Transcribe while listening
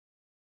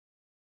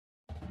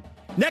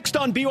Next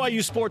on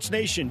BYU Sports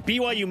Nation,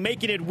 BYU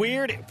making it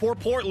weird for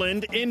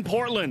Portland in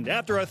Portland.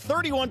 After a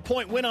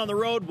 31-point win on the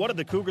road, what do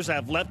the Cougars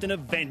have left in a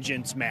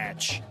vengeance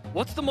match?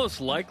 What's the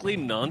most likely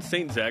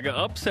non-St. Zaga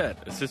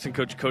upset? Assistant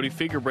coach Cody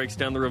Fueger breaks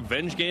down the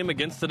revenge game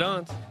against the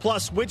Dons.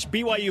 Plus, which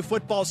BYU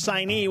football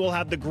signee will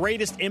have the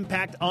greatest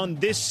impact on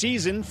this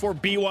season for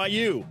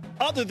BYU?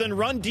 Other than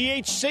Run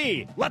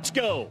DHC. Let's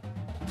go.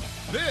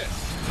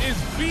 This is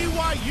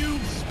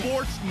BYU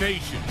Sports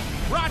Nation,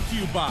 brought to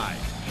you by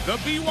The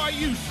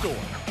BYU Store,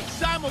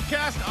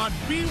 simulcast on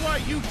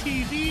BYU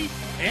TV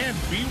and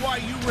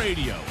BYU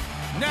Radio.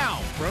 Now,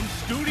 from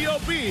Studio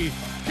B,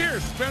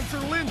 here's Spencer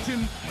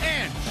Linton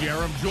and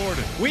Jarom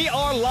Jordan. We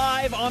are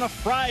live on a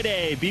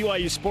Friday.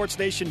 BYU Sports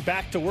Nation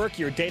back to work,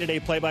 your day-to-day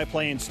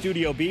play-by-play in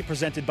Studio B,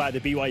 presented by the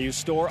BYU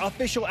Store,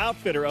 official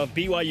outfitter of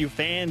BYU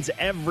fans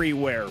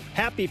everywhere.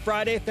 Happy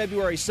Friday,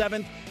 February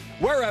 7th.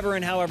 Wherever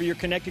and however you're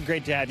connected,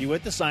 great to have you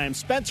with us. I am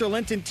Spencer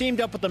Linton,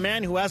 teamed up with the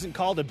man who hasn't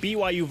called a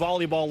BYU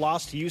volleyball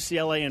loss to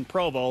UCLA and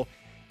Provo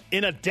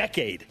in a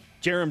decade,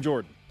 Jarom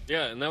Jordan.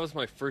 Yeah, and that was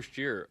my first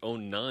year,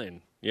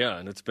 09. Yeah,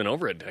 and it's been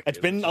over a decade. It's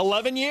been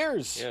 11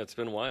 years. Yeah, it's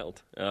been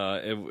wild.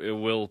 It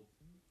will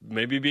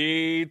maybe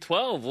be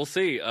 12. We'll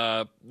see.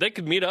 They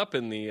could meet up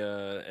in the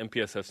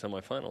MPSF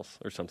semifinals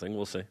or something.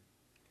 We'll see.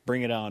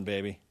 Bring it on,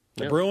 baby.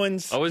 The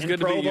Bruins. Always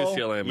good Provo. to beat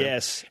UCLA, man.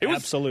 Yes,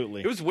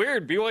 absolutely. It was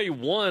weird. BYU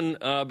won,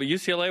 but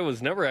UCLA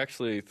was never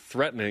actually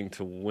threatening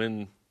to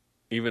win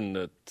even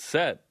the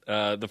set.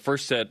 The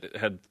first set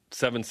had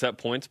 7 set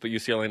points, but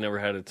UCLA never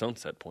had its own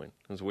set point.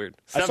 It was weird.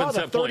 I saw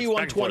the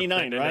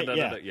 31-29,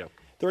 right? Yeah.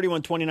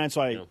 31-29,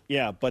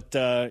 so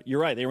but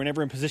you're right. They were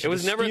never in position to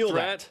steal that. It was never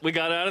a threat. We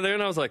got out of there,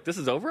 and I was like, this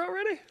is over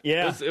already?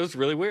 Yeah. It was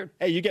really weird.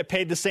 Hey, you get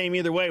paid the same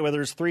either way,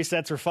 whether it's 3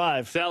 sets or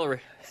 5.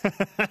 Salary.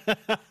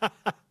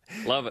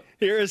 Love it.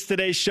 Here is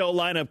today's show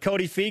lineup.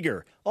 Cody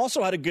Fueger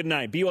also had a good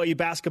night. BYU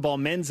basketball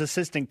men's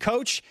assistant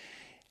coach.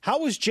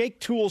 How was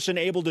Jake Toolson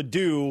able to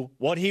do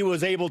what he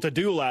was able to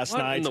do last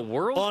night in the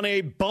world? On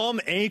a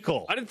bum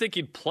ankle? I didn't think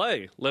he'd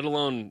play, let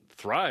alone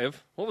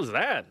thrive. What was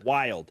that?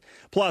 Wild.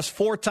 Plus,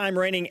 4-time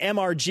reigning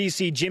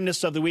MRGC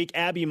Gymnast of the Week,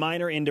 Abbey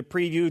Miner, in to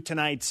preview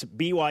tonight's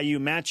BYU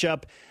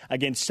matchup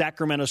against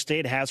Sacramento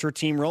State. Has her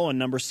team rolling,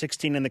 number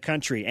 16 in the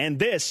country. And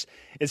this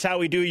is how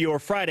we do your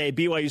Friday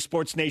BYU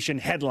Sports Nation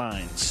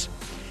headlines.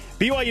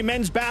 BYU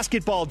men's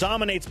basketball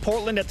dominates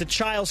Portland at the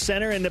Chiles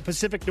Center in the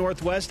Pacific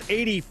Northwest,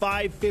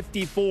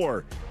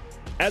 85-54.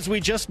 As we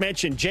just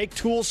mentioned, Jake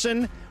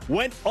Toolson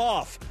went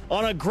off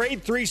on a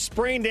grade 3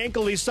 sprained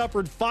ankle he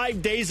suffered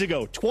 5 days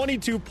ago.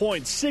 22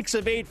 points, 6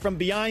 of 8 from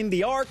behind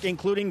the arc,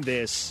 including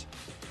this.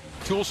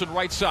 Toolson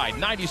right side,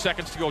 90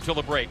 seconds to go till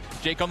the break.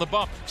 Jake on the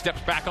bump,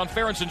 steps back on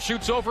Ferentsen,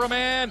 shoots over a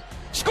man,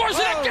 scores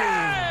it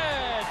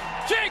again!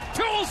 Jake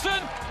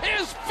Toolson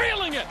is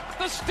feeling it!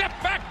 The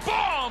step-back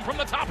bomb from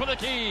the top of the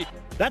key.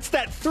 That's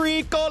that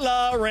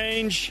 3-cola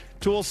range.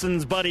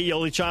 Toolson's buddy,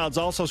 Yoli Childs,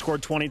 also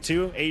scored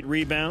 22, 8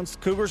 rebounds.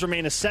 Cougars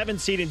remain a 7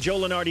 seed in Joe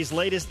Lunardi's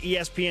latest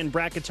ESPN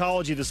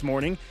bracketology this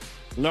morning.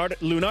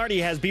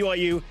 Lunardi has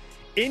BYU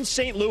in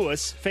St.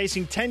 Louis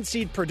facing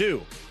 10-seed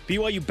Purdue.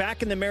 BYU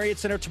back in the Marriott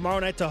Center tomorrow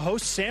night to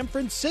host San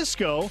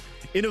Francisco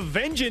in a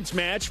vengeance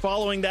match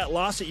following that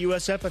loss at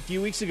USF a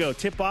few weeks ago.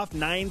 Tip-off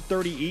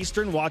 9:30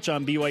 Eastern. Watch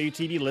on BYU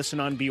TV. Listen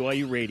on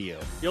BYU Radio.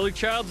 Yoli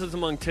Childs is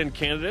among 10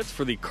 candidates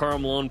for the Karl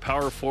Malone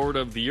Power Forward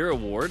of the Year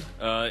award.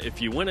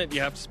 If you win it, you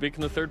have to speak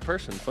in the third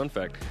person. Fun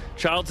fact.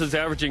 Childs is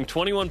averaging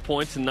 21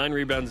 points and 9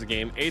 rebounds a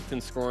game, 8th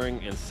in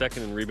scoring and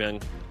 2nd in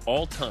rebounding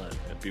all time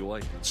at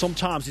BYU.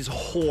 Sometimes he's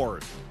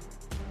hard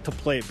to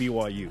play at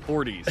BYU.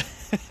 40s.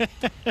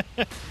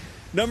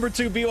 Number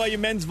 2, BYU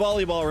men's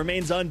volleyball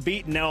remains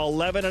unbeaten, now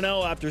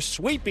 11-0 after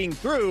sweeping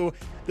through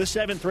the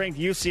 7th-ranked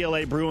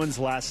UCLA Bruins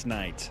last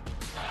night.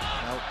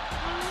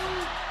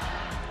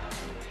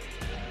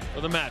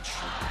 For the match.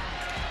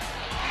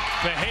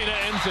 Fajeda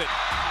ends it.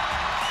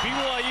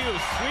 BYU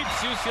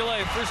sweeps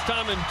UCLA first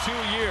time in 2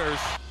 years.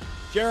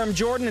 Jarom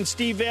Jordan and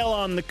Steve Vail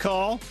on the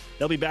call.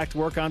 They'll be back to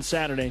work on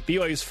Saturday.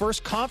 BYU's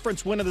first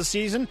conference win of the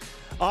season.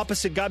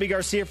 Opposite Gabi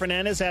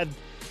Garcia-Fernandez had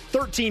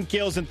 13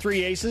 kills and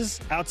 3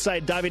 aces.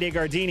 Outside Davide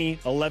Gardini,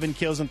 11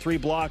 kills and 3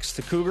 blocks.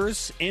 The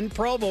Cougars in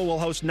Provo will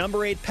host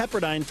number 8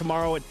 Pepperdine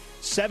tomorrow at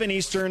 7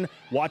 Eastern.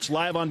 Watch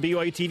live on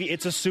BYU TV.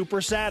 It's a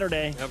super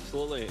Saturday.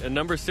 Absolutely. And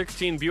number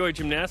 16 BYU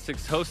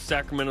Gymnastics hosts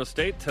Sacramento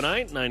State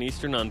tonight, 9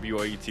 Eastern on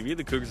BYU TV.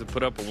 The Cougars have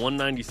put up a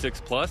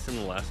 196+ in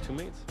the last 2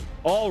 meets.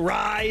 All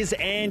rise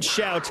and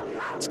shout.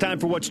 It's time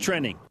for What's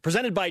Trending.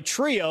 Presented by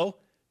Trio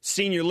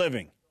Senior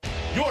Living.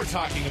 You're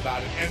talking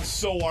about it, and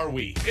so are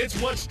we.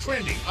 It's What's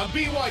Trending on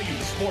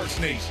BYU Sports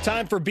Nation.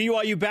 Time for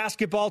BYU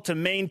basketball to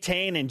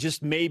maintain and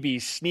just maybe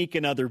sneak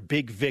another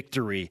big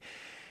victory.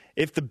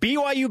 If the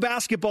BYU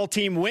basketball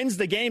team wins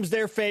the games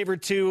they're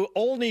favored to,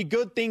 only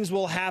good things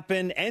will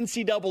happen.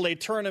 NCAA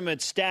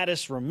tournament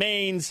status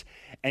remains.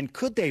 And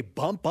could they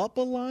bump up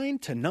a line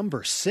to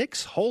number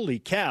 6? Holy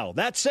cow.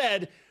 That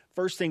said,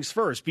 first things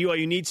first,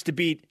 BYU needs to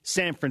beat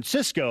San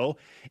Francisco.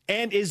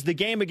 And is the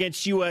game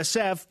against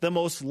USF the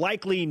most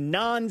likely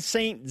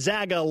non-St.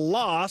 Zaga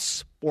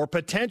loss or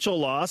potential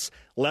loss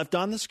left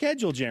on the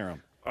schedule,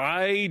 Jarom?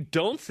 I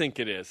don't think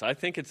it is. I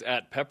think it's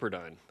at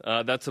Pepperdine.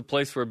 That's a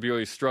place where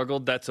BYU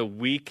struggled. That's a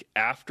week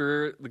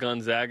after the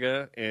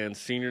Gonzaga and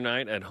senior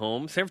night at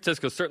home. San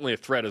Francisco's certainly a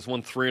threat. Has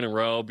won 3 in a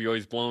row.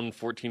 BYU's blown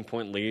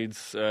 14-point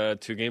leads 2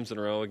 games in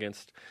a row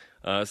against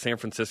San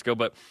Francisco.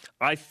 But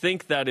I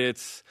think that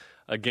it's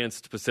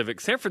against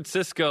Pacific. San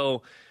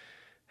Francisco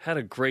had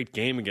a great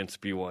game against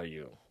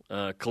BYU.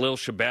 Khalil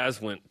Shabazz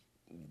went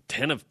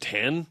 10 of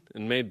 10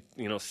 and made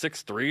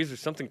 6 threes or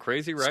something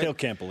crazy, right? Still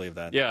can't believe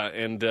that. Yeah,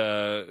 and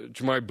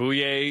Jamari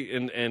Bouye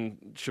and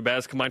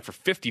Shabazz combined for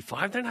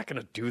 55. They're not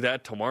going to do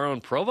that tomorrow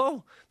in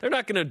Provo. They're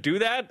not going to do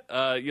that.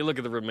 You look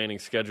at the remaining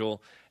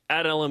schedule.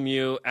 At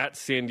LMU, at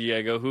San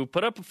Diego, who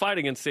put up a fight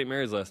against St.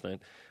 Mary's last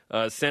night.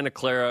 Santa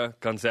Clara,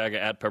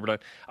 Gonzaga, at Pepperdine.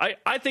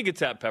 I think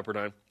it's at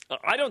Pepperdine.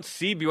 I don't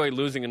see BYU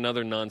losing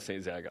another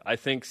non-St. Zaga. I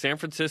think San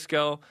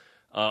Francisco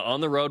on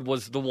the road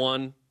was the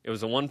one. It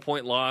was a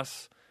 1-point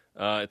loss.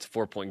 It's a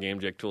 4-point game.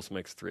 Jake Toolson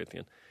makes 3 at the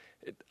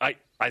end.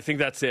 I think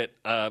that's it.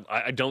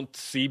 I don't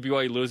see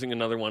BYU losing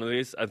another one of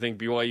these. I think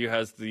BYU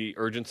has the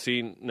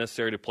urgency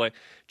necessary to play.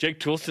 Jake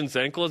Toolson's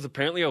ankle is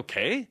apparently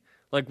okay.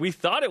 Like, we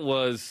thought it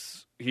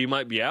was he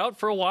might be out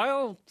for a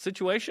while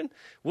situation.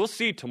 We'll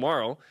see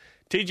tomorrow.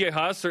 TJ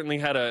Haas certainly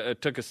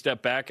took a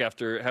step back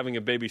after having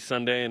a baby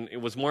Sunday, and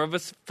it was more of a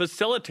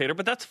facilitator,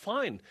 but that's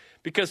fine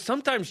because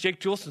sometimes Jake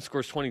Toolson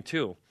scores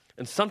 22,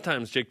 and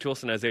sometimes Jake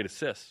Toolson has 8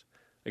 assists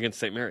against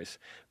St. Mary's.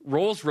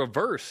 Roles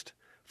reversed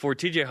for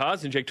TJ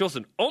Haas and Jake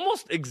Toolson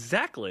almost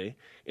exactly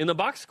in the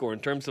box score in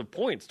terms of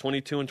points,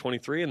 22 and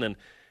 23, and then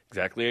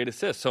exactly 8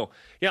 assists. So,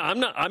 yeah,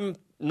 I'm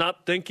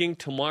not thinking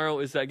tomorrow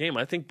is that game.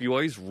 I think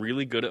BYU's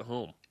really good at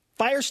home.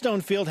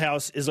 Firestone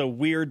Fieldhouse is a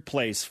weird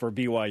place for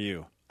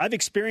BYU. I've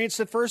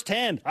experienced it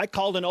firsthand. I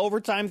called an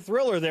overtime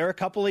thriller there a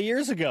couple of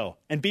years ago,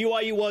 and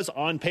BYU was,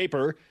 on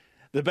paper,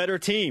 the better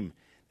team.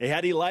 They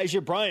had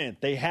Elijah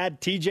Bryant. They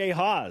had TJ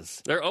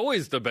Haas. They're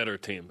always the better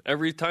team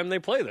every time they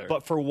play there.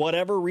 But for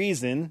whatever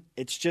reason,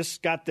 it's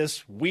just got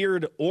this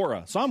weird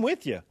aura. So I'm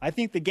with you. I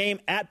think the game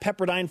at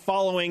Pepperdine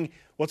following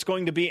what's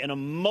going to be an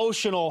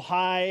emotional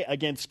high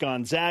against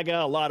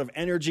Gonzaga, a lot of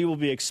energy will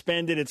be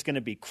expended. It's going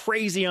to be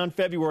crazy on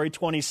February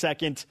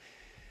 22nd.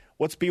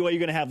 What's BYU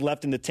going to have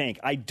left in the tank?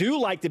 I do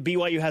like that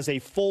BYU has a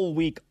full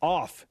week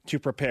off to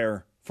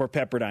prepare for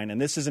Pepperdine.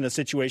 And this isn't a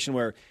situation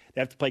where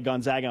they have to play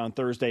Gonzaga on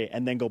Thursday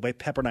and then go play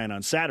Pepperdine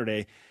on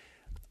Saturday.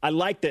 I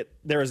like that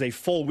there is a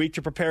full week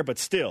to prepare, but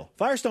still,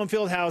 Firestone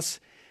Fieldhouse,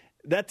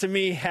 that to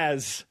me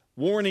has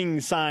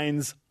warning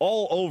signs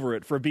all over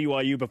it for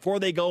BYU before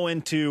they go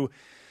into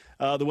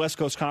the West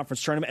Coast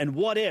Conference Tournament. And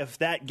what if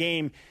that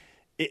game,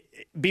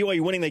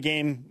 BYU winning the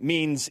game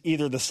means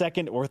either the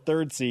 2nd or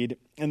 3rd seed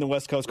in the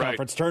West Coast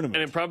Conference Tournament?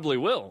 And it probably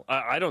will.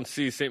 I don't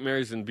see St.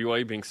 Mary's and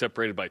BYU being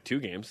separated by 2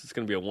 games. It's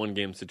going to be a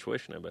 1-game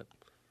situation, I bet.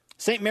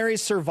 St.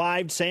 Mary's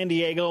survived San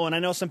Diego, and I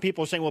know some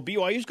people are saying, well,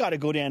 BYU's got to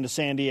go down to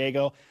San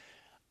Diego.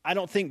 I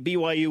don't think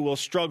BYU will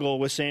struggle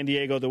with San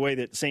Diego the way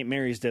that St.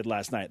 Mary's did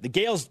last night. The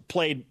Gales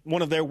played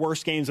one of their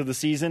worst games of the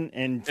season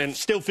and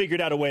still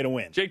figured out a way to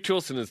win. Jake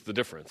Toolson is the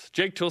difference.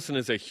 Jake Toolson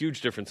is a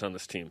huge difference on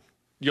this team.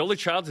 Yoli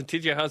Childs and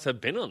TJ Haas have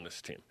been on this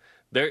team.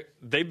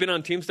 They've been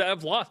on teams that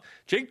have lost.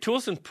 Jake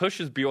Toolson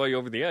pushes BYU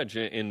over the edge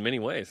in many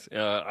ways.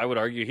 I would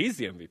argue he's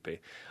the MVP.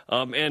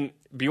 And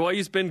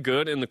BYU's been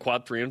good in the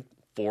quad 3 and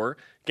 4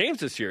 games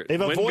this year. They've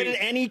avoided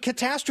any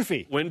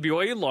catastrophe. When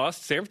BYU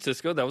lost San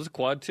Francisco, that was a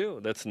quad 2.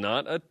 That's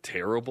not a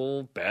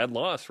terrible, bad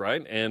loss,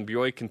 right? And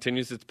BYU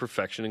continues its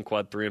perfection in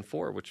quad 3 and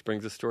 4, which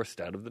brings us to our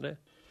stat of the day.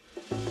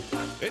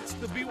 It's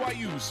the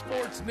BYU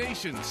Sports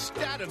Nation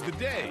stat of the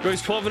day.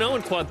 BYU's 12-0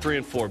 in quad 3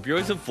 and 4.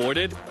 BYU's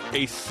avoided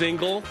a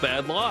single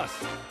bad loss.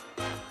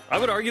 I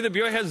would argue that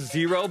BYU has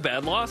 0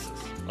 bad losses.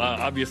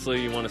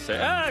 Obviously, you want to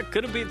say,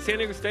 could have beat San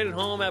Diego State at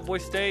home, at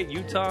Boise State,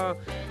 Utah,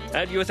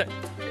 at USA.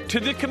 To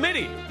the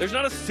committee, there's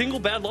not a single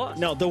bad loss.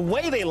 No, the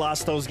way they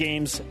lost those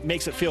games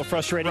makes it feel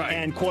frustrating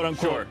and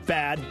quote-unquote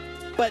bad.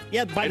 But,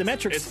 yeah, by the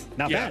metrics,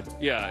 not bad.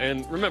 Yeah,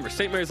 and remember,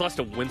 St. Mary's lost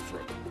to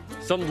Winthrop.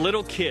 Some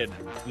little kid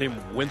named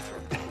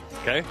Winthrop.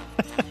 Okay?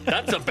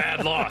 That's a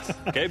bad loss.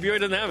 Okay? BYU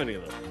doesn't have any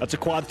of them. That's a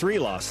quad 3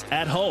 loss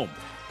at home.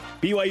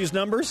 BYU's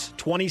numbers,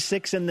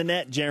 26 in the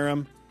net,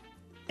 Jarom.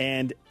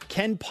 And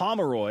Ken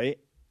Pomeroy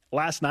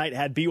last night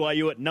had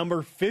BYU at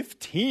number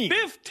 15.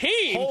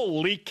 15?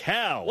 Holy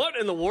cow. What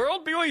in the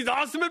world? BYU's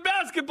awesome at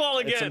basketball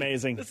again. It's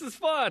amazing. This is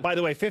fun. By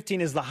the way,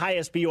 15 is the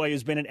highest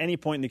BYU's been at any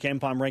point in the Ken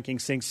Pom ranking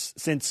since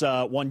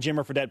one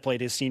Jimmer Fredette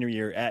played his senior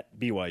year at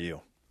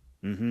BYU.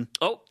 Mm-hmm.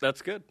 Oh,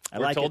 that's good.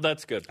 We're told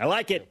that's good. I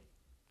like it.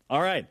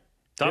 All right.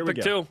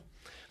 Topic 2.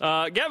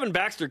 Gavin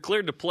Baxter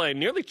cleared to play.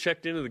 Nearly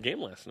checked into the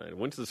game last night.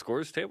 Went to the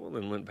scorer's table and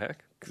then went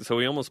back. So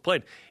he almost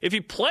played. If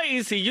he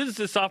plays, he uses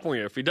his sophomore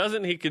year. If he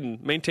doesn't, he can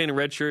maintain a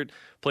red shirt,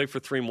 play for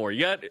 3 more.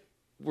 Yet,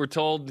 we're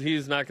told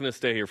he's not going to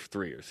stay here for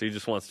 3 years. He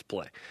just wants to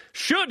play.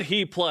 Should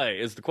he play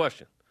is the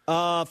question.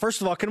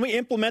 First of all, can we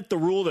implement the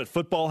rule that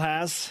football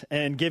has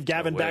and give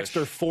Gavin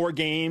Baxter 4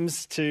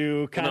 games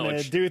to kind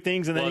of do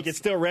things, and then he can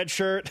still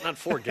redshirt? Not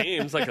 4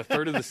 games, like a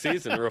third of the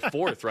season or a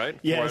fourth, right?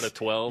 Yes. 4 out of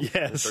 12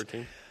 yes. or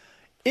 13.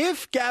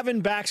 If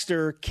Gavin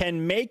Baxter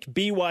can make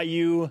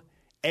BYU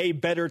a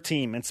better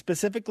team, and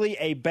specifically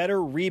a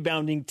better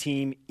rebounding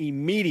team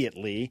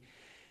immediately,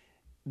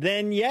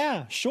 then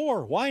yeah,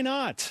 sure, why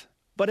not?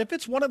 But if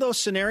it's one of those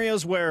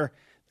scenarios where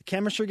the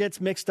chemistry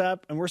gets mixed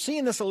up, and we're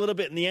seeing this a little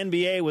bit in the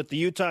NBA with the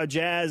Utah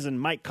Jazz and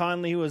Mike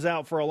Conley, who was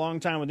out for a long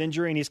time with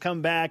injury, and he's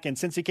come back, and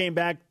since he came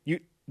back, the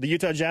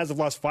Utah Jazz have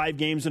lost 5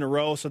 games in a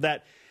row, so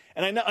that,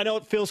 and I know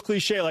it feels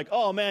cliche, like,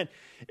 oh man,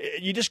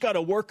 you just got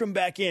to work them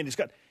back in.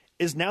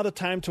 Is now the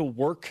time to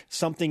work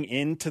something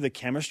into the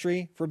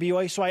chemistry for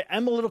BYU? So I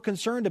am a little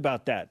concerned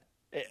about that.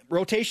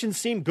 Rotations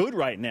seem good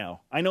right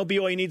now. I know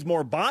BYU needs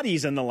more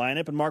bodies in the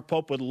lineup, and Mark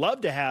Pope would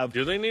love to have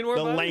Do they need more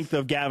bodies? Length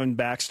of Gavin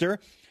Baxter.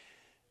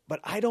 But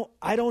I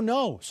don't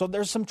know. So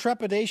there's some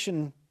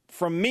trepidation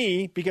from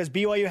me because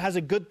BYU has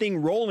a good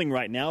thing rolling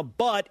right now.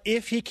 But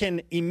if he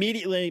can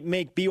immediately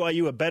make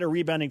BYU a better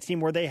rebounding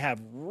team where they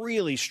have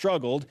really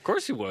struggled. Of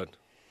course he would.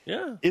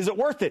 Yeah. Is it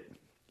worth it?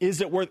 Is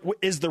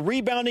the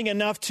rebounding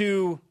enough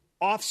to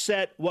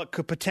offset what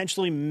could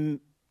potentially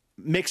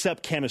mix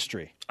up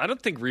chemistry? I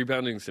don't think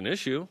rebounding is an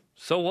issue.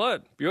 So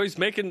what? BYU's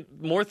making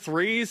more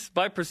threes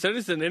by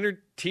percentage than any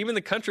team in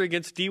the country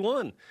against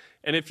D1.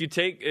 And if you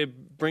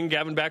bring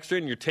Gavin Baxter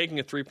in, you're taking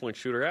a three-point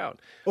shooter out.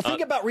 Well, think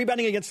about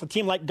rebounding against a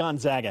team like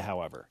Gonzaga,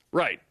 however.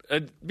 Right.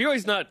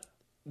 BYU's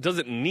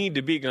doesn't need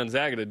to beat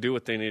Gonzaga to do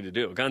what they need to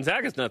do.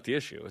 Gonzaga's not the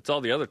issue. It's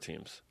all the other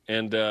teams.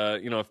 And,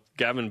 if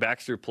Gavin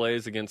Baxter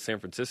plays against San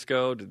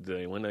Francisco, did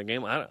they win that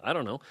game? I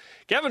don't know.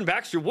 Gavin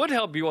Baxter would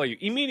help BYU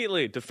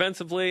immediately,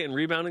 defensively and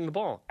rebounding the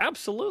ball.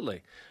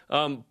 Absolutely.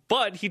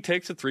 But he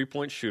takes a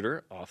three-point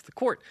shooter off the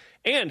court.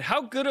 And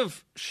how good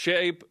of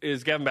shape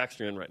is Gavin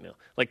Baxter in right now?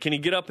 Like, can he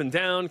get up and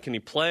down? Can he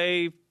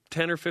play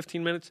 10 or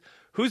 15 minutes?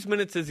 Whose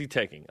minutes is he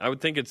taking? I would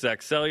think it's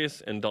Zach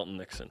Sellius and Dalton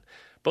Nixon.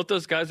 Both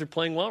those guys are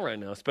playing well right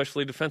now,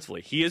 especially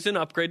defensively. He is an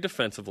upgrade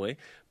defensively,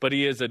 but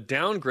he is a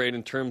downgrade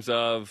in terms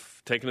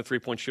of taking a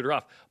three-point shooter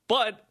off.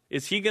 But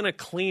is he going to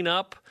clean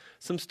up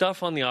some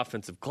stuff on the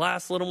offensive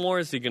glass a little more?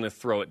 Is he going to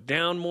throw it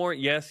down more?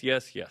 Yes.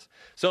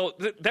 So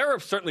there are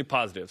certainly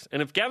positives.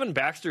 And if Gavin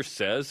Baxter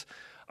says,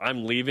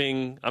 I'm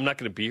leaving, I'm not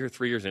going to be here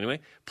 3 years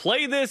anyway,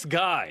 play this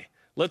guy.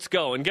 Let's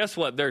go. And guess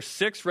what? There's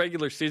 6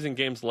 regular season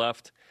games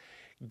left.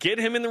 Get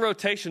him in the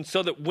rotation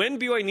so that when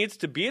BYU needs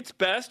to be its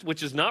best,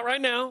 which is not right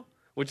now,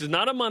 which is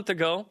not a month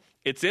ago,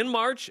 it's in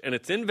March, and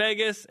it's in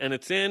Vegas, and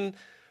it's in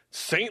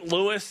St.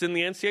 Louis in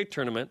the NCAA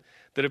tournament,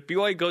 that if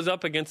BYU goes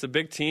up against a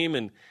big team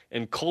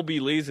and Colby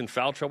Lee's in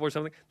foul trouble or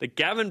something, that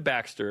Gavin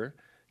Baxter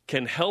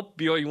can help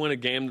BYU win a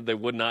game that they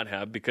would not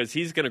have because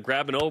he's going to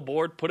grab an O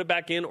board, put it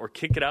back in, or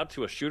kick it out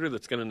to a shooter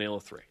that's going to nail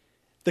a 3.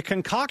 The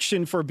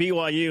concoction for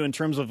BYU in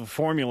terms of a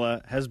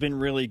formula has been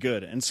really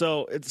good. And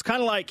so it's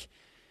kind of like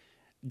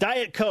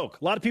Diet Coke.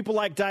 A lot of people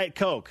like Diet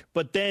Coke,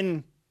 but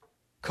then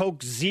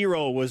Coke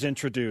Zero was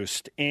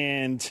introduced.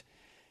 And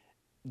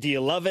do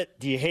you love it?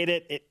 Do you hate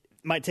it? It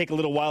might take a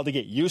little while to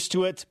get used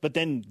to it, but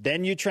then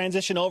you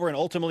transition over and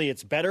ultimately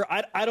it's better.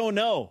 I don't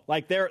know.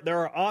 Like there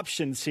are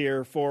options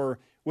here for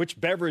which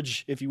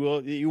beverage, if you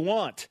will, you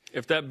want.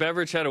 If that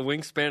beverage had a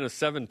wingspan of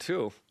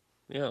 7'2",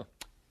 yeah.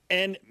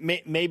 And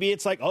maybe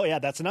it's like, oh yeah,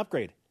 that's an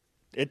upgrade.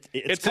 It's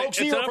Coke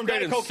Zero from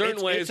Diet Coke. In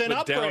certain ways, it's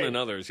but down in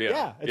others.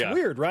 Yeah, it's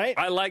weird, right?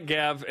 I like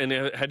Gav, and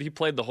had he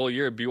played the whole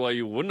year,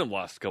 BYU wouldn't have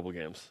lost a couple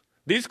games.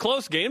 These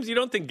close games, you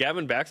don't think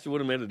Gavin Baxter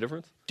would have made a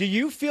difference? Do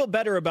you feel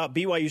better about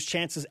BYU's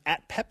chances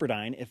at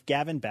Pepperdine if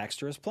Gavin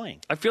Baxter is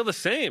playing? I feel the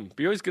same.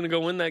 BYU's going to go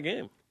win that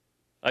game.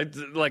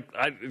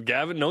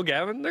 Gavin,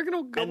 they're going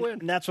to go win.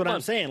 And that's what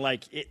I'm saying.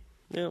 Like,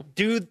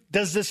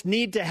 does this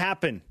need to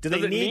happen? Do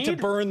they need to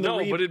burn the No,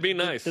 but it'd be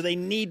nice. Do they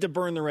need to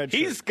burn the red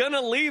shirt? He's going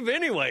to leave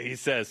anyway, he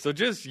says, so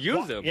just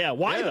use him. Yeah,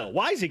 why though?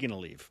 Why is he going to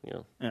leave? Yeah.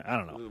 I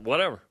don't know.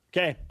 Whatever.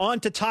 Okay, on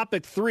to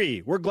topic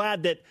 3. We're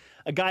glad that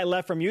a guy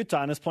left from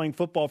Utah and is playing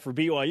football for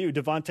BYU.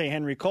 Devontae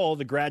Henry Cole,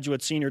 the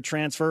graduate senior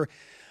transfer,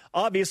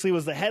 obviously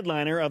was the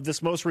headliner of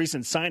this most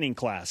recent signing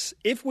class.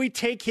 If we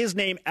take his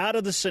name out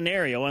of the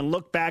scenario and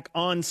look back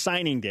on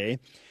signing day,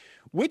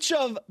 which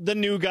of the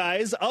new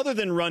guys, other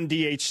than Run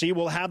DHC,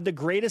 will have the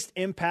greatest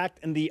impact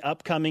in the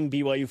upcoming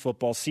BYU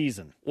football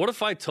season? What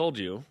if I told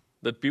you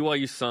that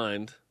BYU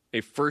signed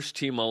a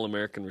first-team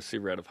All-American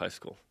receiver out of high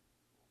school?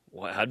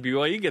 How'd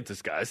BYU get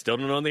this guy? I still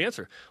don't know the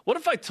answer. What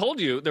if I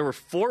told you there were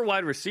 4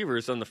 wide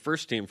receivers on the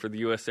first team for the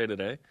USA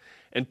Today,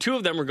 and 2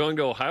 of them were going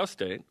to Ohio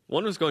State,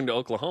 1 was going to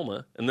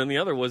Oklahoma, and then the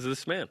other was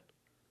this man?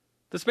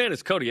 This man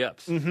is Cody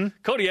Epps. Mm-hmm.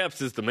 Cody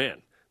Epps is the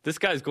man. This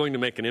guy's going to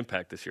make an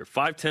impact this year.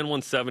 5'10",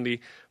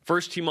 170,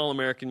 first-team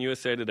All-American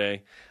USA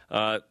Today,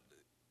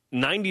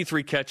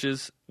 93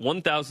 catches,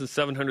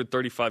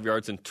 1,735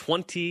 yards, and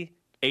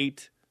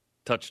 28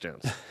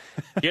 touchdowns.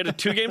 He had a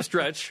 2-game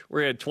stretch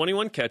where he had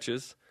 21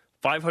 catches,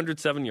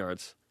 507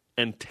 yards,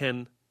 and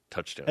 10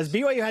 touchdowns. Has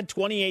BYU had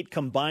 28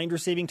 combined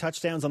receiving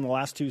touchdowns on the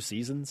last 2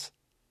 seasons?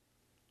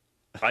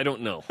 I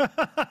don't know.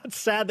 It's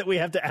sad that we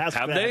have to ask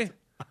Have that. they?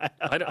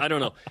 I don't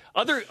know.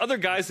 Other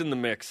guys in the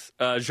mix.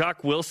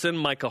 Jacques Wilson,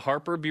 Micah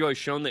Harper. BYU's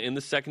shown that in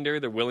the secondary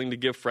they're willing to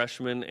give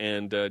freshmen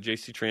and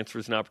JC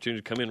transfers an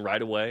opportunity to come in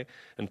right away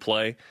and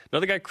play.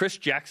 Another guy, Chris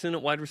Jackson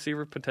at wide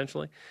receiver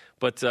potentially.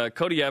 But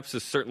Cody Epps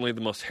is certainly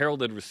the most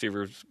heralded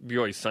receiver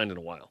BYU's signed in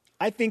a while.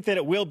 I think that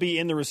it will be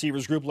in the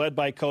receivers group led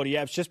by Cody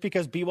Epps just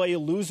because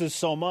BYU loses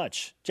so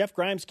much. Jeff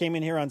Grimes came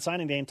in here on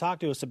signing day and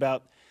talked to us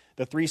about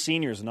the three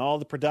seniors and all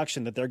the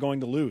production that they're going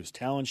to lose.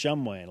 Talon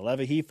Shumway and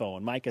Leva Hifo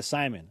and Micah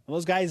Simon. And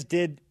those guys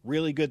did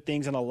really good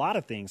things and a lot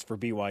of things for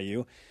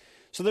BYU.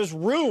 So there's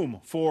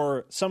room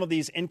for some of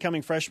these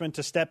incoming freshmen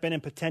to step in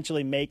and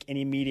potentially make an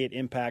immediate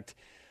impact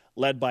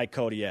led by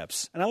Cody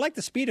Epps. And I like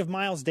the speed of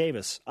Miles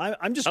Davis.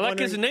 I'm just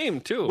wondering his name,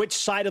 too. Which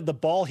side of the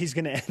ball he's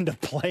going to end up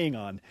playing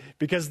on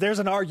because there's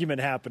an argument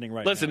happening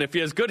right now. Listen, if he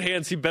has good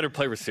hands, he better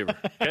play receiver,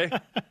 okay?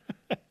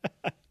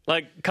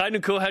 Like, Kai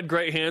Nakul had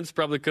great hands,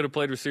 probably could have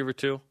played receiver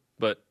too.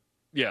 But,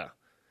 yeah.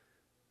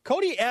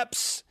 Cody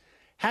Epps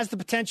has the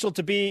potential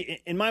to be,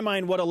 in my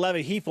mind, what Leva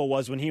Hifo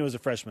was when he was a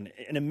freshman.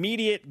 An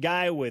immediate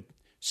guy with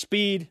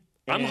speed.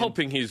 I'm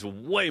hoping he's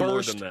way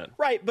more than that.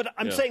 Right, but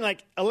I'm saying,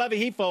 like, Leva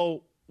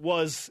Hifo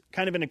was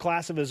kind of in a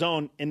class of his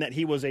own in that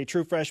he was a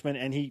true freshman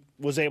and he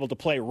was able to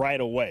play right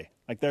away.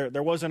 Like,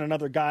 there wasn't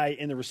another guy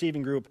in the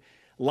receiving group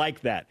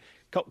like that.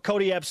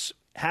 Cody Epps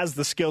has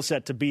the skill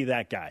set to be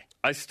that guy.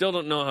 I still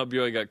don't know how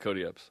BYU got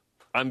Cody Epps.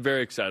 I'm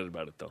very excited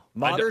about it, though.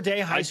 Modern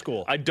day high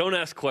school. I don't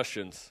ask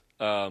questions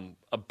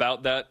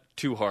about that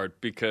too hard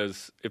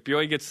because if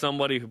BYU gets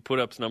somebody who put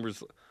up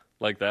numbers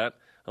like that,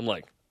 I'm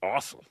like,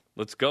 awesome.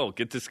 Let's go.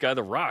 Get this guy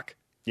the rock.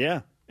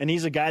 Yeah, and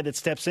he's a guy that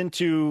steps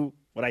into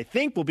what I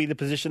think will be the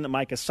position that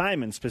Micah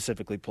Simon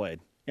specifically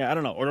played. Yeah, I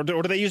don't know. Or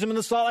do they use him in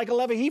the slot like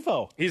Leva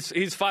Hifo? He's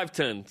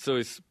 5'10", so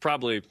he's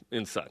probably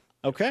inside.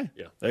 Okay.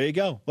 Yeah. There you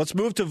go. Let's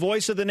move to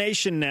Voice of the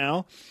Nation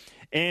now.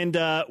 And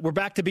we're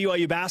back to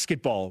BYU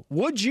basketball.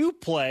 Would you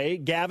play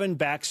Gavin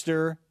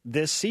Baxter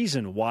this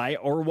season? Why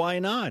or why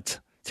not?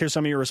 Let's hear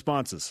some of your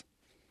responses.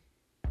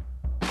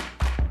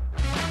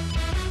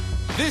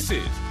 This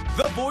is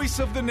the Voice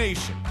of the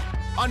Nation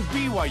on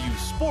BYU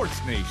Sports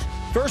Nation.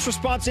 First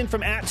response in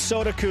from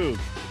 @SodaCoog.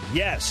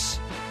 Yes.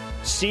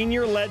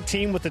 Senior-led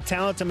team with the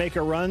talent to make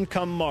a run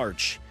come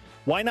March.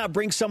 Why not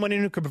bring someone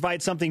in who could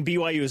provide something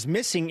BYU is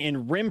missing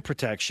in rim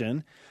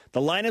protection? The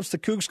lineups the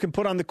Cougs can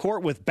put on the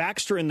court with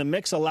Baxter in the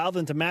mix allow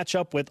them to match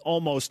up with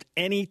almost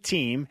any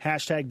team.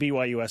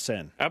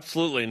 #BYUSN.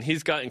 Absolutely, and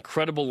he's got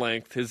incredible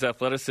length. His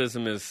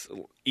athleticism is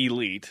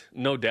elite,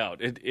 no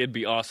doubt. It'd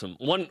be awesome.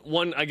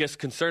 One, I guess,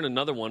 concern,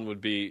 another one would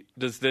be,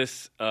 does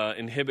this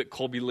inhibit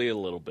Colby Lee a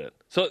little bit?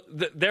 So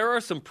there are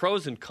some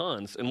pros and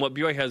cons, and what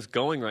BYU has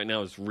going right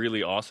now is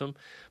really awesome.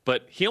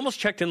 But he almost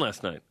checked in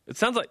last night. It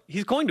sounds like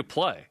he's going to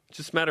play. It's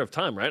just a matter of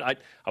time, right?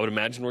 I would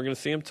imagine we're going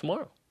to see him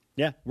tomorrow.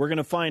 Yeah, we're going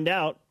to find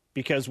out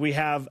because we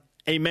have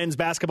a men's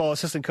basketball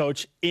assistant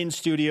coach in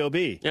Studio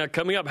B. Yeah,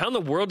 coming up, how in the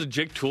world did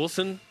Jake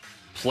Toolson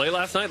play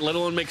last night, let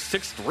alone make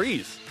 6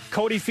 threes?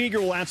 Cody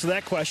Fueger will answer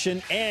that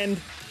question and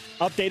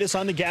update us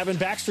on the Gavin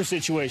Baxter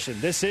situation.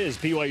 This is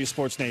BYU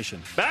Sports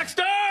Nation.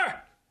 Baxter!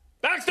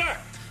 Baxter!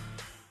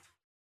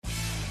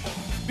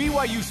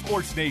 BYU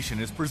Sports Nation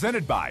is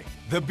presented by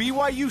the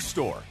BYU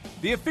Store,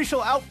 the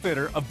official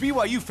outfitter of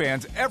BYU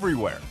fans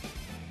everywhere.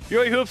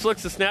 BYU Hoops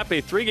looks to snap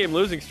a 3-game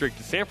losing streak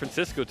to San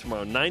Francisco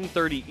tomorrow,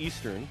 9:30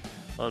 Eastern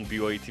on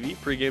BYU TV.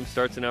 Pre-game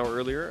starts an hour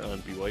earlier on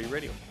BYU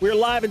Radio. We're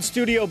live in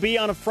Studio B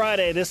on a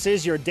Friday. This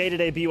is your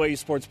day-to-day BYU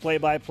Sports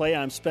play-by-play.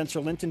 I'm Spencer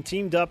Linton,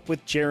 teamed up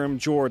with Jarom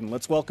Jordan.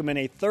 Let's welcome in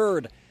a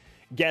third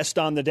guest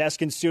on the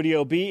desk in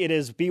Studio B. It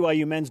is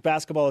BYU men's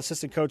basketball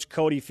assistant coach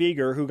Cody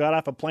Fueger, who got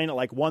off a plane at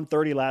like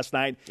 1:30 last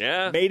night.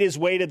 Yeah. Made his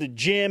way to the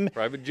gym.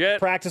 Private jet.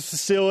 Practice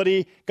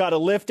facility. Got a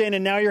lift in,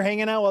 and now you're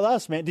hanging out with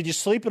us, man. Did you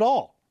sleep at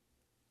all?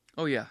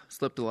 Oh, yeah.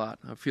 Slept a lot.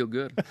 I feel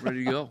good.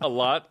 Ready to go. A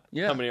lot?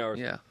 Yeah. How many hours?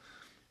 Yeah.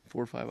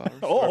 4 or 5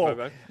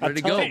 hours. Ready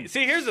to go.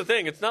 See, here's the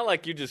thing. It's not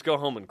like you just go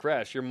home and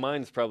crash. Your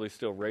mind's probably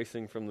still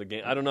racing from the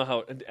game. I don't know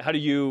how do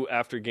you,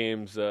 after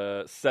games,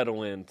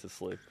 settle in to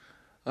sleep?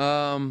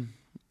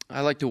 I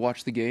like to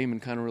watch the game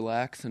and kind of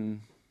relax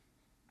and,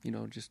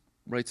 just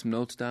write some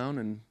notes down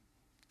and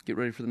get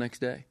ready for the next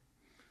day.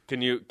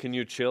 Can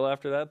you chill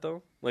after that,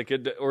 though?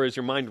 Or is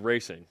your mind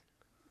racing?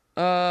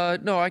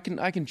 No, I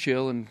can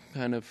chill and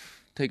kind of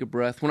take a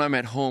breath. When I'm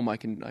at home, I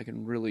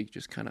can really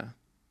just kind of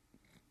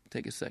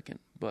take a second.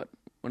 But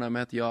when I'm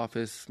at the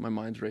office, my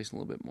mind's racing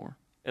a little bit more.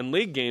 And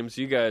league games,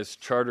 you guys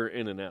charter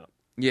in and out.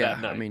 Yeah,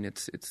 I mean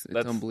it's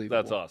unbelievable.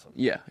 That's awesome.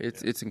 Yeah,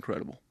 it's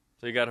incredible.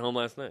 So you got home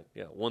last night.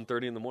 Yeah,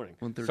 1:30 in the morning.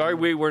 1:30. Sorry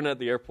we weren't at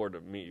the airport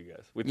to meet you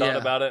guys. We thought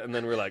about it, and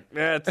then we were like,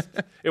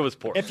 it was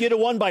poor. If you'd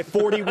have won by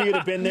 40, we would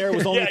have been there. It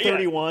was only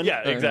 31.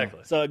 Yeah,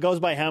 exactly. So it goes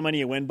by how many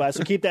you win by.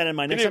 So keep that in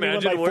mind. Can Next time you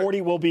win by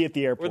 40, we'll be at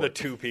the airport. We're the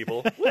 2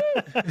 people.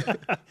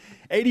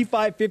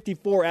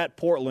 85-54 at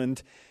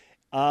Portland.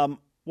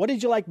 What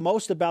did you like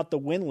most about the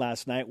win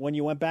last night when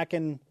you went back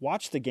and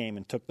watched the game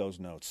and took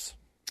those notes?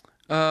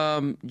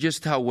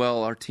 Just how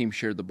well our team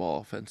shared the ball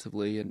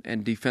offensively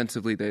and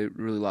defensively. They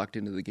really locked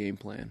into the game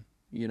plan.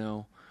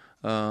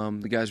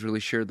 The guys really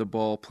shared the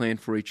ball, playing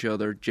for each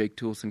other. Jake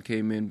Toolson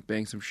came in,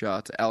 banged some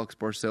shots. Alex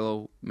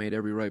Barcelo made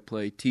every right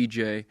play.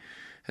 TJ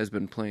has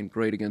been playing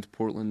great against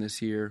Portland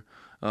this year.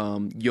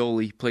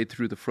 Yoli played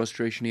through the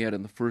frustration he had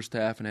in the first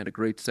half and had a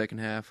great second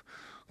half.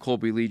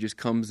 Colby Lee just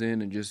comes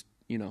in and just,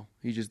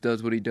 he just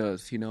does what he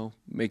does. He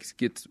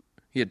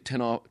had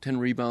 10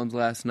 rebounds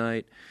last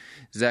night.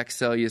 Zach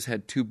Sellius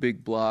had 2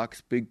 big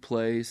blocks, big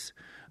plays.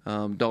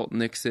 Dalton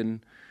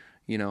Nixon,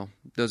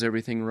 does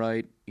everything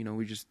right.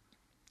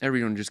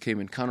 Everyone just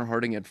came in. Connor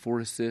Harding had 4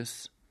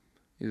 assists.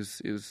 It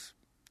was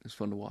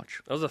fun to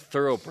watch. That was a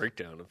thorough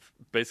breakdown of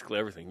basically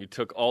everything. You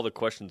took all the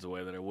questions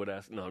away that I would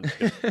ask. No, I'm just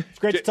kidding. It's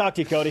great to talk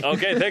to you, Cody.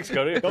 Okay, thanks,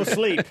 Cody. Go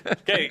sleep.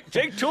 Okay,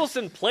 Jake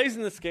Toolson plays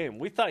in this game.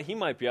 We thought he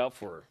might be out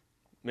for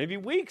maybe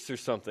weeks or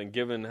something,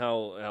 given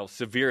how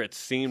severe it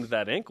seemed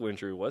that ankle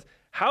injury was.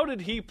 How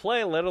did he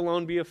play, let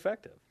alone be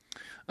effective?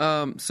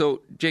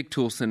 So Jake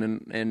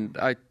Toolson, and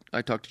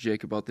I talk to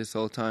Jake about this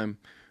all the time.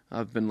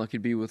 I've been lucky to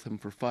be with him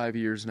for 5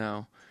 years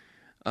now.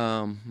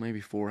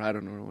 Maybe 4, I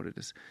don't know what it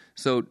is.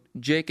 So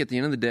Jake, at the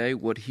end of the day,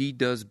 what he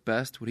does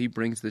best, what he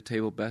brings to the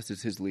table best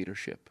is his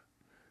leadership.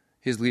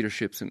 His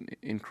leadership's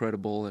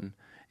incredible,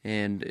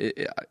 and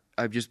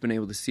I've just been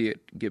able to see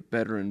it get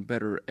better and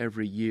better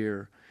every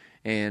year.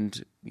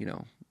 And,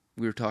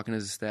 we were talking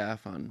as a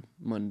staff on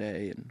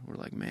Monday, and we're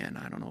like, man,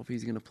 I don't know if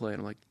he's going to play.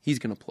 And I'm like, he's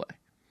going to play.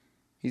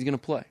 He's going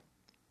to play.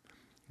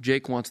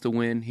 Jake wants to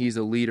win. He's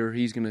a leader.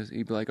 He'd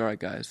be like, all right,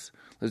 guys,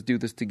 let's do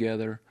this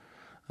together.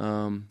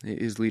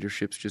 His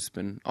leadership's just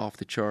been off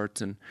the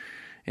charts,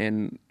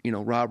 and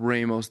Rob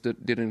Ramos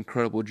did an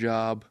incredible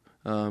job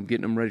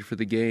getting him ready for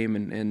the game,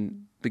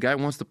 and the guy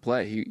wants to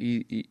play.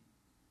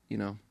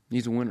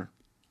 He's a winner.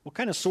 What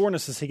kind of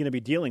soreness is he going to be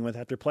dealing with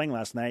after playing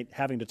last night,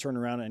 having to turn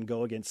around and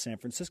go against San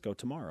Francisco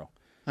tomorrow?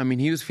 I mean,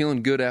 he was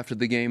feeling good after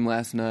the game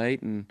last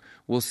night, and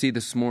we'll see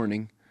this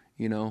morning.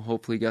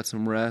 Hopefully he got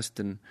some rest,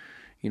 and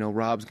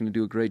Rob's going to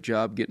do a great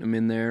job getting him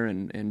in there,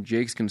 and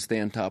Jake's going to stay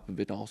on top of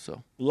it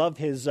also. Love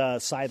his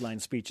sideline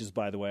speeches,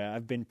 by the way.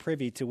 I've been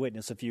privy to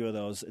witness a few of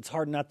those. It's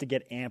hard not to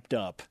get amped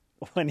up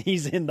when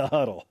he's in the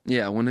huddle.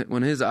 Yeah,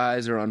 when his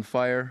eyes are on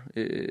fire,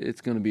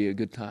 it's going to be a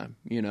good time,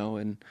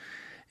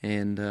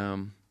 and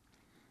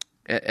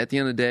at the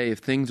end of the day,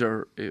 if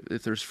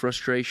there's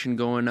frustration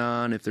going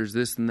on, if there's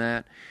this and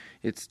that,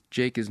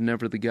 Jake is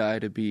never the guy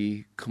to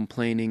be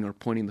complaining or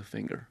pointing the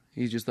finger.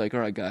 He's just like,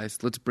 all right, guys,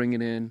 let's bring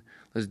it in.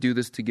 Let's do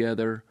this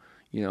together,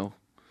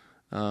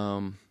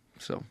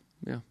 So,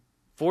 yeah.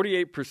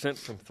 48%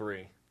 from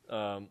 3.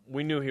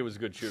 We knew he was a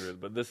good shooter,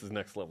 but this is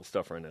next level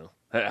stuff right now.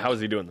 How is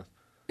he doing this?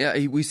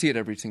 Yeah, we see it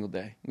every single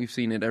day. We've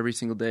seen it every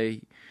single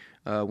day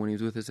when he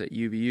was with us at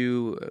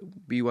UVU,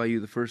 BYU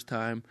the first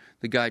time.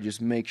 The guy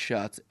just makes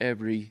shots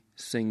every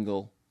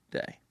single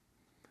day.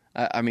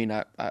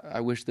 I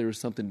wish there was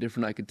something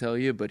different I could tell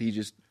you, but he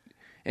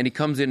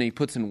comes in and he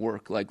puts in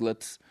work. Like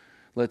let's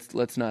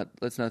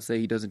not say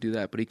he doesn't do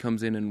that, but he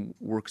comes in and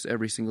works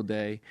every single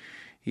day.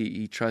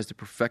 He tries to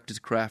perfect his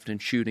craft in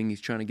shooting. He's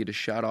trying to get his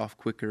shot off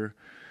quicker.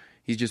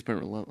 He's just been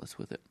relentless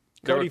with it.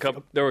 There were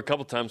a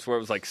couple times where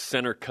it was like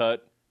center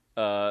cut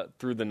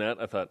through the net.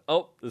 I thought,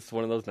 this is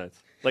one of those nights.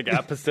 Like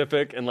at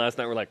Pacific, and last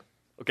night we're like,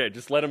 okay,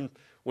 just let him.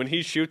 When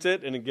he shoots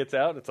it and it gets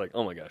out, it's like,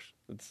 oh my gosh,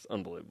 it's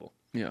unbelievable.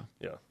 Yeah.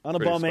 On a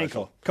bum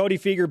ankle. Cody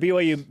Fueger,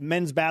 BYU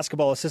men's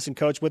basketball assistant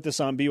coach, with us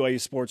on BYU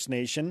Sports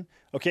Nation.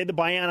 Okay, the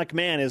Bionic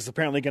Man is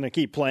apparently going to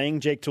keep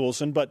playing, Jake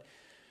Toolson, but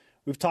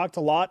we've talked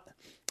a lot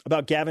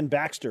about Gavin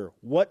Baxter.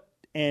 What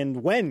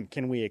and when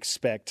can we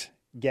expect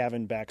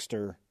Gavin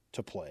Baxter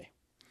to play?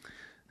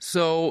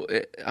 So,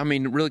 it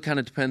really kind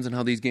of depends on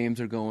how these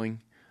games are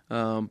going.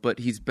 But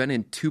he's been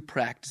in 2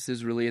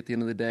 practices, really, at the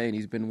end of the day, and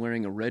he's been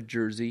wearing a red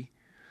jersey.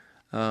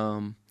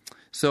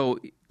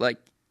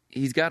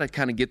 He's got to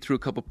kind of get through a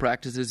couple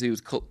practices. He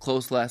was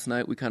close last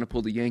night. We kind of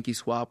pulled a Yankee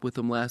swap with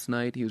him last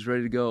night. He was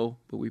ready to go,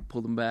 but we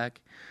pulled him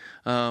back.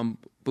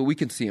 But we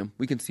can see him.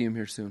 We can see him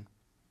here soon.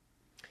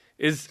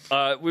 We've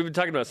been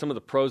talking about some of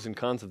the pros and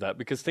cons of that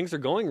because things are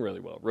going really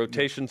well.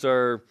 Rotations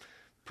are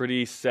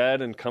pretty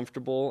set and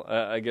comfortable.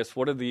 I guess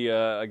what are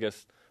the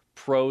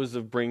pros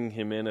of bringing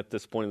him in at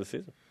this point of the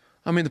season?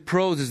 The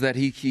pros is that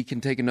he can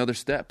take another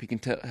step. He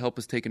can help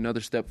us take another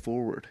step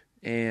forward.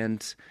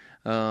 And,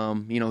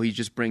 he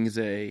just brings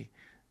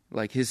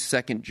his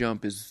second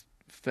jump is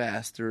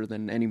faster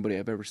than anybody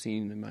I've ever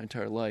seen in my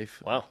entire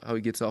life. Wow. How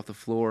he gets off the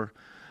floor.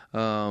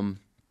 And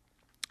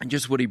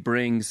just what he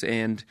brings.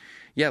 And,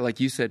 yeah,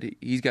 like you said,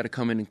 he's got to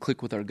come in and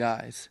click with our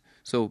guys.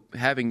 So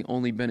having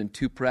only been in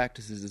 2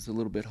 practices is a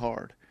little bit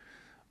hard.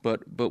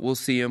 But we'll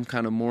see him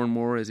kind of more and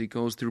more as he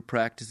goes through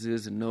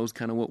practices and knows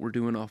kind of what we're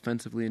doing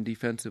offensively and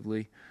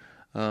defensively.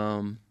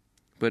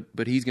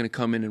 But he's going to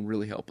come in and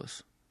really help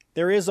us.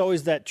 There is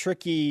always that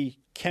tricky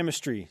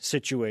chemistry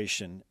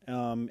situation,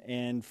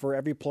 and for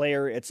every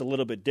player it's a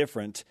little bit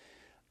different.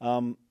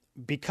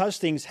 Because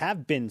things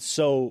have been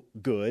so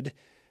good,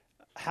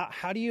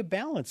 how do you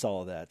balance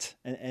all of that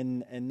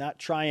and not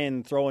try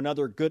and throw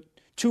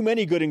too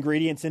many good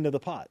ingredients into the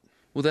pot?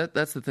 Well,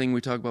 that's the thing we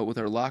talk about with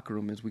our locker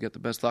room is we got the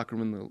best locker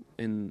room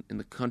in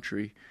the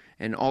country,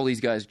 and all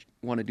these guys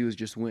want to do is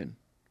just win.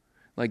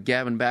 Like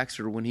Gavin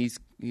Baxter, when he's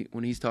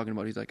talking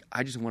about it, he's like,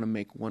 I just want to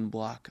make one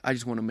block. I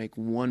just want to make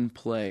one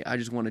play. I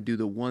just want to do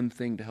the one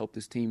thing to help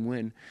this team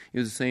win. It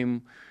was the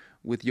same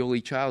with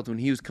Yoli Childs when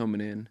he was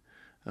coming in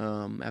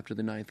after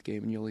the 9th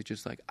game, and Yoli's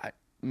just like, I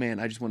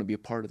just want to be a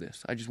part of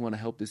this. I just want to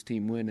help this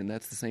team win, and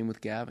that's the same with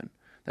Gavin.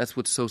 That's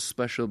what's so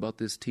special about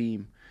this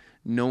team.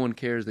 No one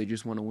cares. They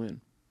just want to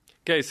win.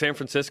 Okay, San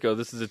Francisco,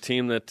 this is a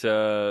team that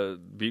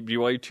beat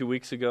BYU 2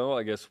 weeks ago.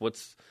 I guess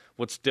what's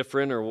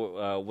different,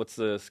 or what's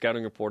the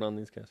scouting report on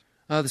these guys?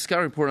 The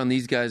scouting report on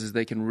these guys is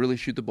they can really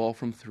shoot the ball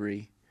from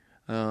 3.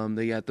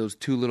 They got those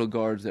 2 little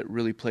guards that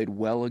really played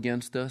well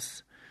against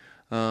us.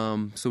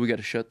 So we got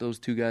to shut those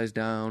 2 guys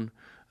down.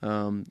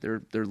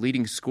 Their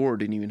leading scorer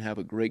didn't even have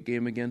a great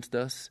game against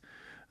us.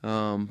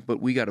 But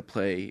we got to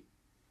play.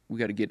 We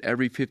got to get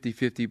every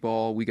 50-50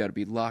 ball. We got to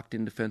be locked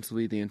in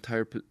defensively the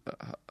entire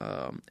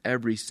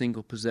every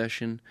single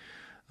possession.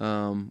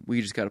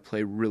 We just got to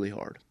play really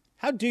hard.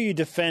 How do you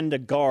defend a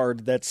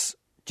guard that's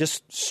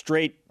just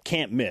straight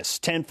can't miss,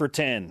 10 for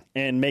 10,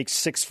 and makes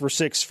 6 for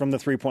 6 from the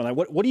three-point line?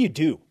 What do you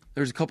do?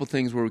 There's a couple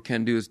things where we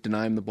can do is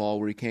deny him the ball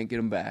where he can't get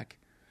him back.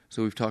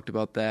 So we've talked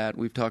about that.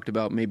 We've talked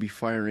about maybe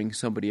firing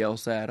somebody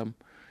else at him,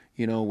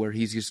 where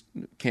he's just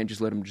can't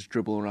just let him just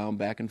dribble around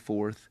back and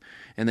forth,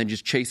 and then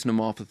just chasing him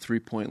off the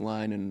three-point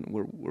line, and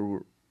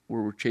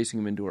we're chasing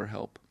him into our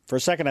help. For a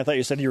second, I thought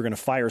you said you were going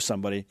to fire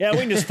somebody. Yeah, we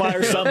can just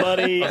fire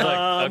somebody.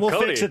 We'll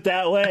Cody, fix it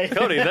that way.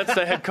 Cody, that's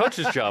the head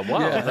coach's job. Wow,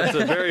 That's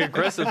a very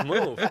aggressive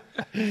move.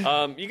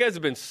 You guys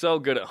have been so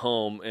good at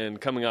home,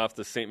 and coming off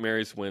the St.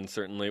 Mary's win,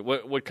 certainly.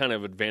 What kind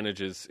of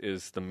advantages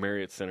is the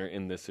Marriott Center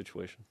in this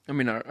situation? I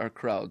mean, our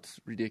crowd's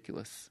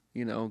ridiculous.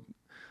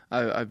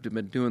 I've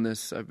been doing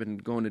this. I've been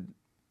going to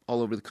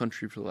all over the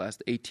country for the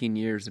last 18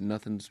 years, and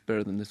nothing's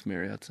better than this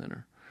Marriott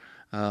Center.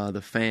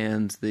 The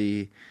fans,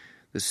 the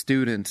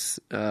students,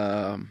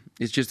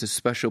 it's just a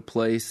special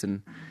place,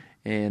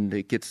 and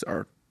it gets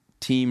our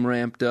team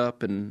ramped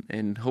up,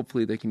 and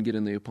hopefully they can get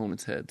in the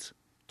opponent's heads.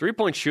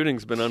 3-point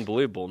shooting's been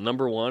unbelievable.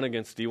 Number 1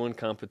 against D1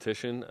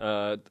 competition.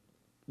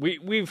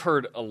 We've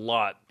heard a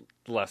lot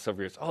the last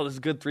several years. Oh, this is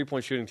a good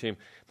 3-point shooting team.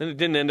 Then it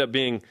didn't end up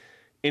being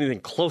anything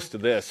close to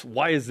this.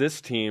 Why is this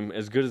team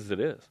as good as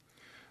it is?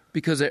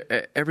 Because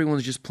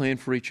everyone's just playing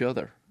for each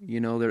other.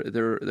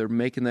 They're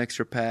making the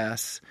extra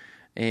pass,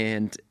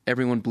 and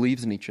everyone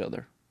believes in each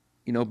other.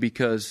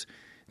 Because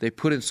they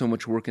put in so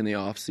much work in the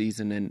off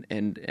season,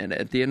 and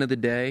at the end of the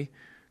day,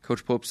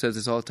 Coach Pope says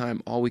this all the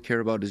time. All we care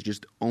about is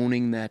just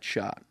owning that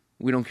shot.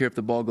 We don't care if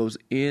the ball goes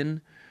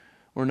in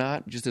or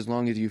not, just as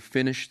long as you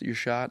finish your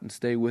shot and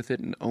stay with it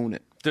and own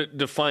it.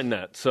 Define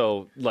that.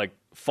 So, like,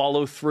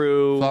 follow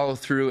through,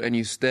 and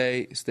you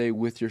stay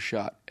with your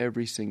shot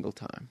every single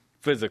time.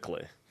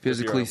 Physically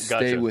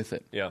stay with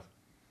it. Yeah.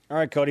 All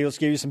right, Cody, let's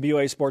give you some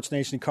BYU Sports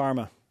Nation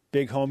karma.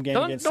 Big home game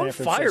against San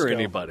Francisco. Don't fire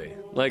anybody.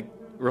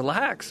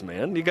 Relax,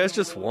 man. You guys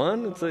just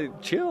won. It's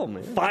chill,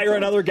 man. Fire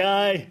another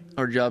guy.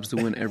 Our job's to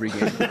win every game.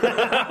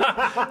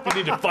 You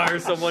need to fire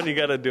someone, you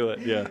got to do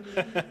it. Yeah.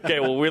 Okay,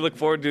 well, we look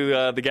forward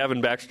to the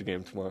Gavin Baxter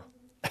game tomorrow.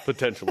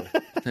 Potentially.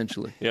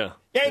 Yeah.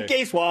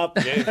 Yankee swap.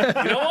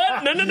 Yeah. You know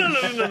what?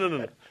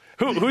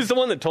 No. Who's the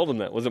one that told him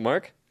that? Was it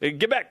Mark? Hey,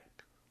 get back.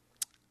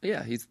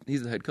 Yeah, he's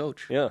the head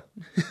coach. Yeah.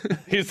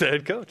 He's the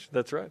head coach.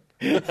 That's right.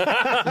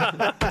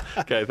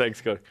 Okay, thanks,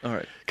 Cody. All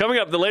right. Coming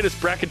up, the latest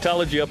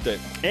bracketology update.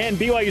 And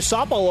BYU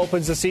softball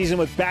opens the season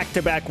with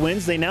back-to-back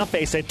wins. They now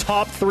face a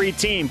top 3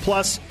 team.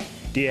 Plus,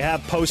 do you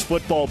have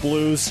post-football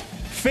blues?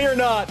 Fear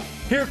not.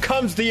 Here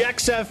comes the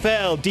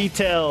XFL.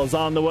 Details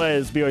on the way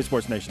as BYU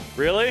Sports Nation.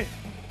 Really?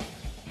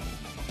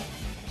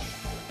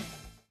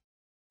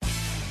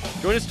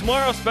 Join us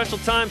tomorrow, special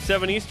time,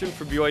 7 Eastern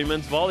for BYU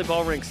men's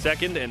volleyball, ranked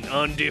 2nd and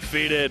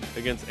undefeated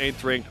against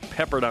 8th-ranked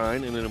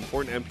Pepperdine in an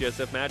important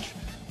MPSF match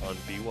on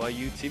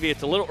BYU TV.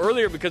 It's a little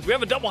earlier because we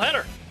have a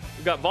doubleheader.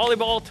 We've got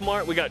volleyball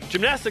tomorrow. We got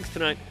gymnastics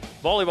tonight,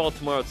 volleyball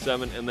tomorrow at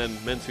 7, and then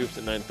men's hoops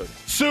at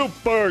 9:30.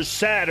 Super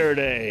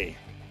Saturday.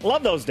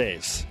 Love those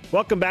days.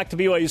 Welcome back to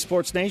BYU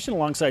Sports Nation.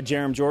 Alongside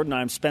Jarom Jordan,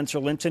 I'm Spencer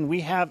Linton.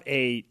 We have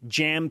a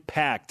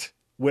jam-packed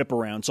whip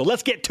around, so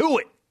let's get to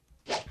it.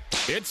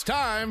 It's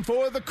time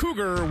for the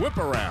Cougar Whip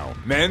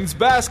Around. Men's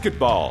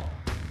basketball.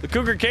 The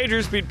Cougar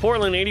Cagers beat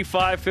Portland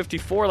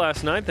 85-54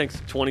 last night, thanks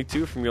to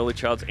 22 from Yoli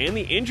Childs and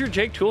the injured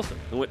Jake Toolson,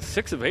 who went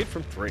 6 of 8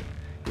 from 3. It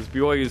was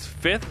BYU's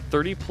 5th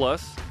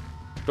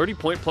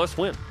 30-point-plus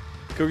win.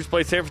 Cougars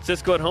play San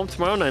Francisco at home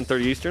tomorrow,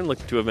 9:30 Eastern,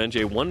 looking to avenge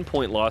a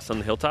 1-point loss on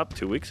the Hilltop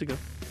 2 weeks ago.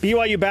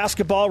 BYU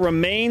basketball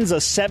remains a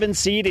 7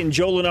 seed in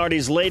Joe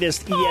Lunardi's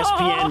latest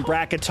ESPN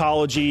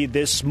bracketology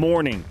this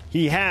morning.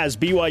 He has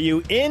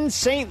BYU in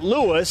St.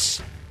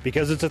 Louis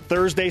because it's a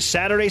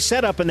Thursday-Saturday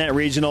setup in that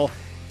regional,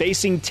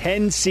 facing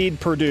 10-seed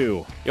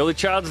Purdue. Yoli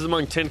Childs is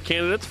among 10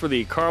 candidates for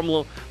the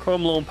Carmelo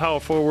Power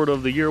Forward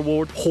of the Year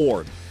award.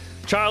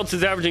 Childs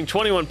is averaging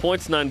 21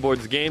 points, 9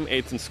 boards a game,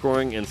 8th in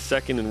scoring, and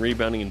 2nd in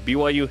rebounding in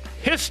BYU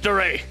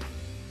history.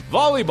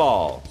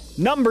 Volleyball.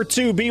 Number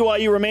 2,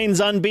 BYU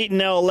remains unbeaten,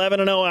 now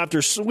 11-0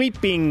 after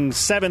sweeping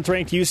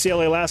 7th-ranked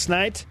UCLA last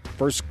night.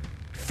 First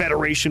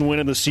Federation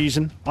win of the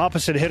season.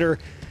 Opposite hitter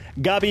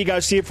Gabi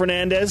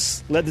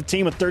Garcia-Fernandez led the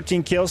team with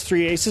 13 kills,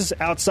 3 aces.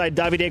 Outside,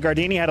 Davide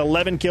Gardini had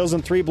 11 kills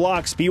and 3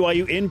 blocks.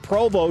 BYU in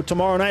Provo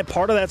tomorrow night,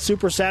 part of that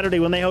Super Saturday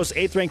when they host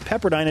 8th-ranked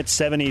Pepperdine at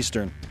 7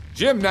 Eastern.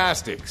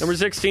 Gymnastics. Number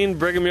 16,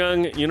 Brigham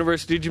Young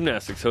University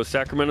Gymnastics hosts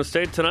Sacramento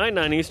State tonight,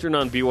 9 Eastern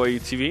on BYU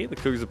TV. The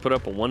Cougars have put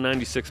up a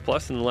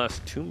 196+ in the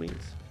last 2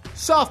 meets.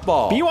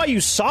 Softball. BYU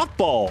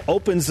softball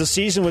opens the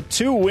season with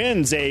 2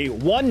 wins, a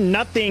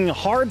 1-0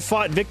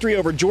 hard-fought victory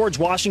over George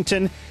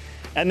Washington,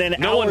 and then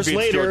no hours one beats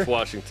later George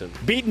Washington.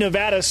 Beat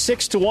Nevada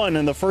 6-1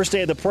 in the first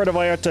day of the Puerto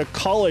Vallarta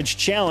College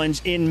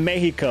Challenge in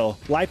Mexico.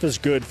 Life is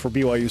good for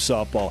BYU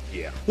softball.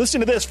 Yeah.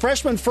 Listen to this.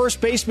 Freshman first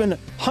baseman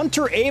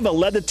Hunter Ava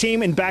led the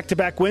team in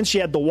back-to-back wins. She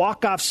had the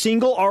walk-off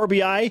single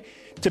RBI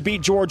to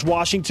beat George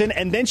Washington,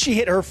 and then she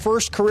hit her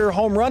first career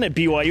home run at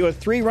BYU, a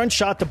 3-run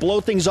shot to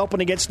blow things open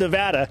against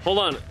Nevada. Hold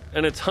on,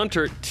 and it's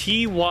Hunter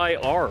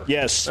Tyr.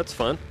 Yes. That's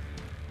fun.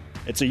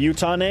 It's a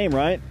Utah name,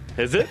 right?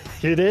 Is it?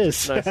 It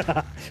is. Nice.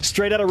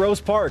 Straight out of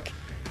Rose Park.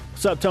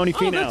 What's up, Tony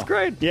Finau? That's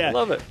great. Yeah. I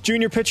love it.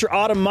 Junior pitcher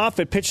Autumn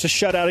Moffitt pitched a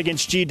shutout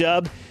against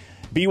G-Dub.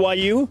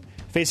 BYU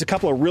faced a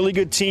couple of really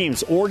good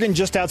teams. Oregon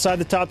just outside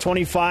the top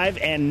 25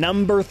 and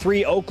number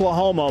 3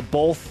 Oklahoma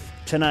both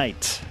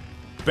tonight.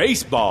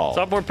 Baseball.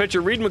 Sophomore pitcher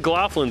Reed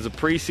McLaughlin's a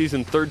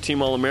preseason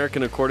third-team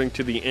All-American according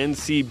to the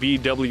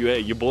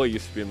NCBWA. Your boy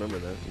used to be a member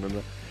of that. Remember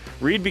that?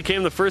 Reed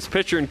became the first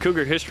pitcher in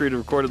Cougar history to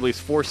record at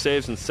least 4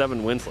 saves and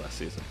 7 wins last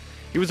season.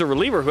 He was a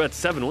reliever who had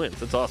 7 wins.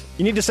 That's awesome.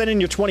 You need to send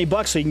in your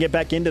 $20 so you can get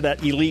back into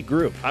that elite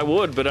group. I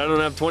would, but I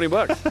don't have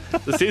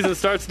 $20. The season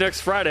starts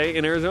next Friday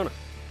in Arizona.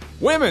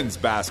 Women's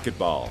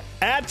basketball.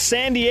 At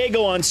San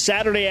Diego on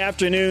Saturday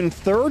afternoon,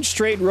 3rd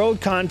straight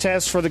road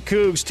contest for the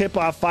Cougs.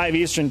 Tip-off 5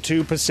 Eastern,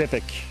 2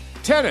 Pacific.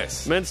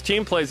 Tennis. Men's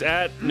team plays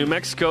at New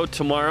Mexico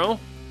tomorrow,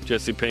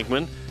 Jesse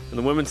Pinkman, and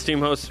the women's team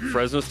hosts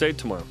Fresno State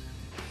tomorrow.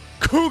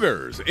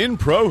 Cougars in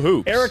Pro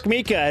Hoops. Eric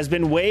Mika has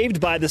been waived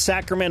by the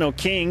Sacramento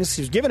Kings.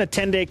 He was given a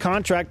 10-day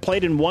contract,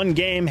 played in 1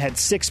 game, had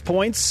 6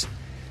 points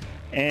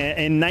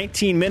in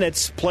 19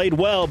 minutes, played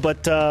well,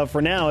 but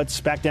for now it's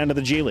back down to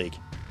the G League.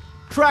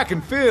 Track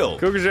and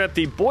field. Cougars are at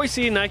the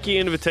Boise Nike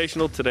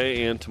Invitational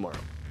today and tomorrow.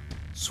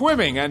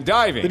 Swimming and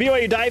diving. The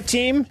BYU dive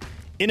team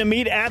in a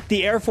meet at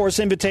the Air Force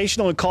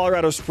Invitational in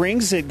Colorado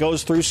Springs. It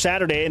goes through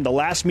Saturday in the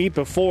last meet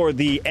before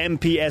the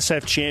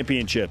MPSF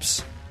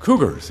Championships.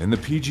 Cougars in the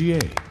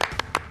PGA.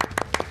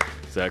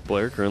 Zach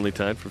Blair currently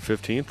tied for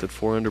 15th at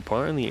 4 under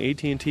par in the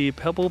AT&T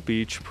Pebble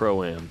Beach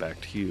Pro-Am. Back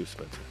to you,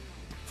 Spencer.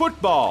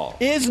 Football.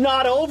 Is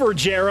not over,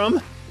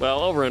 Jarom. Well,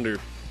 over under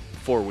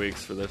 4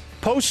 weeks for this.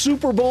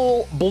 Post-Super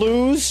Bowl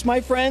blues, my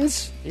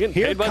friends. You're getting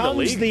Here paid by the comes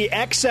league. the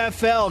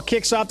XFL.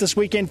 Kicks off this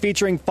weekend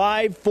featuring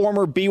 5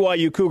 former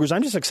BYU Cougars.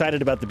 I'm just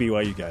excited about the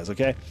BYU guys,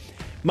 okay?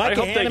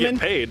 Micah I hope they get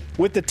paid.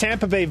 with the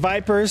Tampa Bay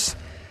Vipers.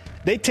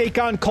 They take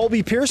on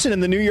Colby Pearson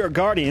and the New York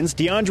Guardians.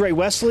 DeAndre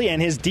Wesley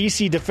and his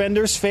DC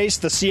Defenders face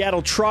the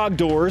Seattle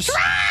Trogdors.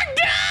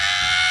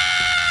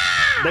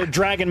 Their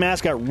dragon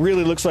mascot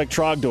really looks like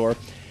Trogdor.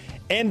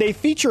 And they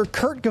feature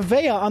Kurt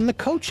Gavea on the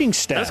coaching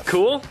staff. That's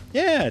cool.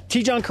 Yeah.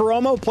 Tijon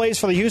Karomo plays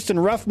for the Houston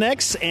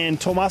Roughnecks, and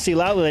Tomasi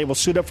Laulile will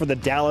suit up for the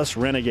Dallas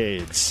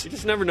Renegades. You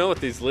just never know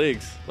with these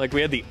leagues. Like we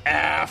had the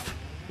AF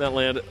that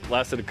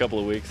lasted a couple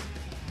of weeks.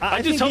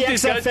 I just think hope the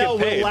these guys get XFL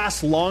paid. will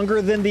last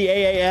longer than the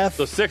AAF.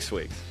 So 6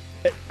 weeks.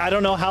 I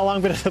don't know how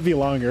long, but it'll be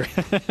longer.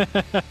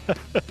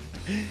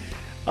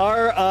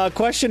 Our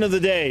question of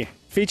the day,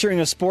 featuring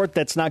a sport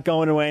that's not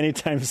going away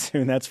anytime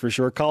soon, that's for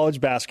sure,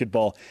 college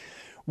basketball.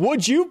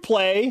 Would you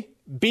play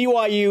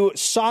BYU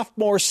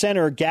sophomore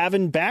center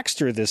Gavin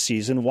Baxter this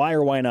season? Why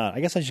or why not? I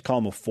guess I should call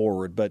him a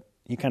forward, but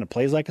he kind of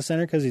plays like a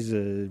center because he's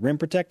a rim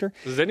protector.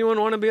 Does anyone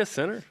want to be a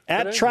center?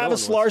 At today?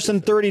 Travis No one wants to be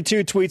a center.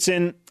 Larson 32 tweets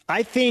in,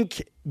 I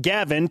think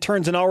Gavin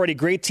turns an already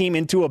great team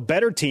into a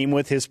better team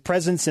with his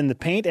presence in the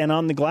paint and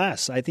on the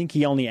glass. I think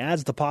he only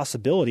adds the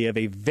possibility of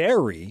a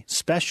very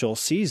special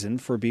season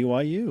for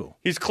BYU.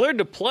 He's cleared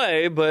to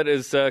play, but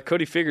as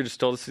Cody Fueger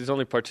just told us, he's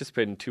only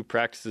participated in 2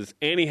 practices,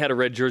 and he had a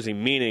red jersey,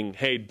 meaning,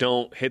 hey,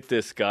 don't hit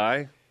this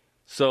guy.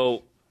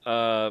 So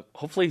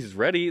hopefully he's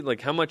ready.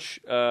 Like, how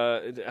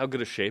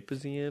good a shape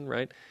is he in,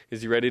 right?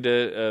 Is he ready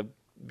to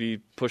be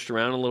pushed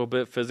around a little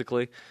bit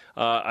physically?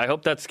 I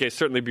hope that's the case.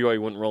 Certainly BYU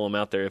wouldn't roll him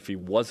out there if he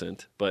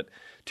wasn't, but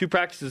 2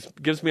 practices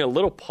gives me a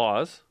little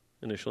pause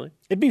initially.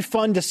 It'd be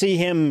fun to see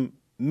him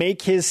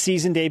make his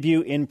season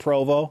debut in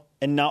Provo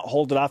and not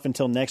hold it off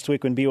until next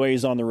week when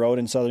BYU's on the road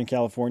in Southern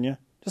California.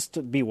 Just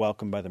to be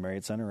welcomed by the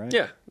Marriott Center, right?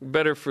 Yeah,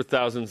 better for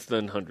thousands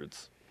than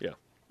hundreds. Yeah.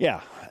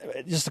 Yeah,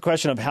 just a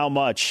question of how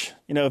much.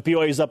 You know, if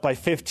BYU's up by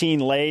 15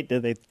 late, do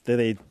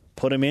they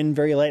put him in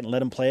very late and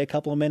let him play a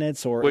couple of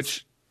minutes? Or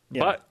Which,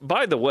 yeah.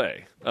 by the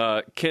way,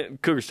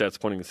 Cougar Stats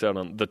pointing this out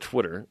on the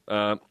Twitter.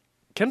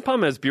 Ken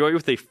Pom has BYU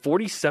with a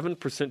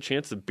 47%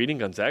 chance of beating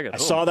Gonzaga at I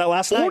home. saw that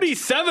last night.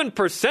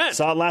 47%!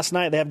 Saw it last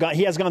night.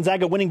 He has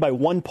Gonzaga winning by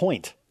 1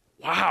 point.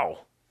 Wow.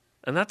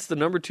 And that's the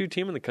number 2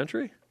 team in the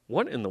country?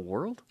 What in the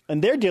world?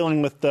 And they're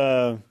dealing with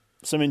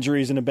some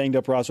injuries and a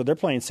banged-up roster. They're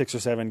playing 6 or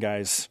 7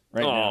 guys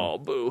right now. Oh,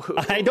 boo-hoo.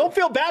 I don't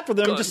feel bad for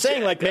them. I'm just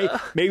saying, like,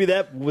 maybe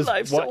that was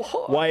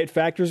why it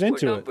factors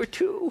into We're number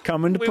 2.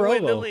 Coming to we Provo. We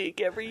win the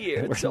league every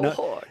year. It's so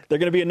hard. They're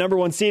going to be a number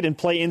 1 seed and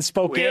play in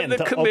Spokane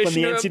to open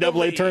the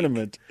NCAA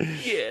tournament.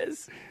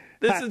 Yes.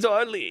 This is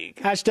our league.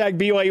 Hashtag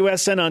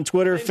BYUSN on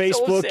Twitter,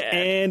 Facebook,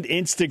 and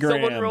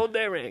Instagram. Someone rolled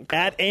their ankle.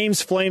 At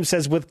Ames Flame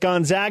says, with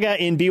Gonzaga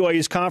in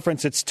BYU's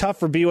conference, it's tough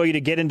for BYU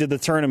to get into the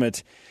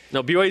tournament.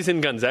 No, BYU's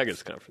in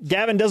Gonzaga's conference.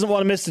 Gavin doesn't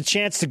want to miss the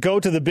chance to go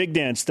to the big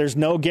dance. There's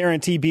no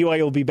guarantee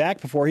BYU will be back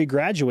before he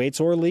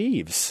graduates or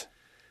leaves.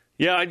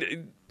 Yeah,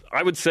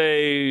 I would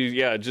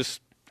say,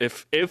 just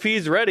if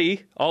he's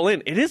ready, all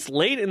in. It is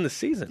late in the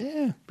season.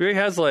 Yeah. BYU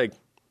has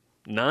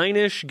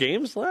 9-ish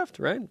games left,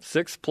 right?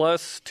 6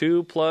 plus,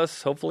 2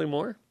 plus, hopefully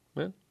more.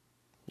 Yeah.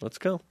 Let's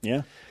go.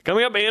 Yeah.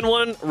 Coming up, and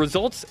 1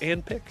 results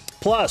and picks.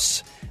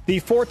 Plus,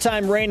 the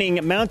 4-time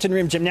reigning Mountain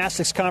Rim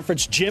Gymnastics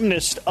Conference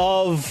Gymnast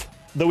of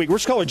the Week. We're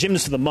just calling her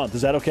Gymnast of the Month.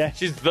 Is that okay?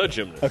 She's the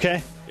gymnast.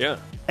 Okay. Yeah.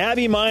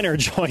 Abbey Miner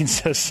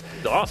joins us.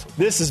 Awesome.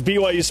 This is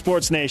BYU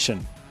Sports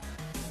Nation.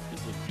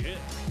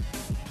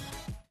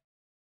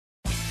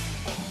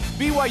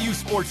 BYU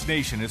Sports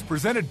Nation is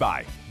presented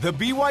by The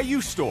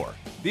BYU Store,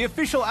 the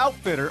official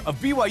outfitter of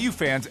BYU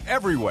fans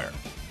everywhere.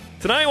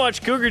 Tonight,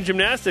 watch Cougar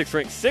Gymnastics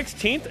ranked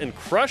 16th and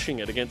crushing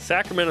it against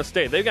Sacramento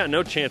State. They've got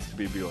no chance to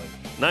beat BYU.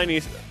 9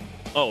 Eastern.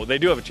 Oh, they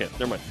do have a chance.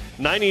 Never mind.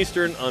 9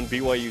 Eastern on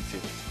BYU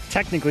TV.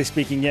 Technically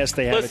speaking, yes,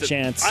 they have a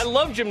chance. I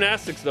love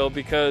gymnastics, though,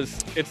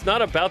 because it's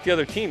not about the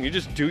other team. You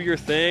just do your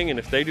thing, and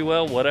if they do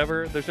well,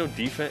 whatever. There's no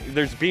defense.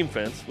 There's beam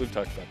fence. We've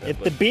talked about that. If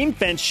the beam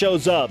fence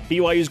shows up,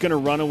 BYU's going to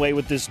run away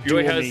with this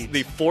dual BYU has meet.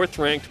 the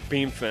 4th-ranked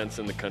beam fence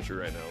in the country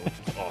right now, which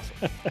is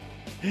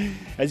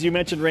awesome. As you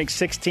mentioned, ranked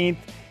 16th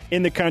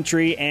in the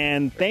country,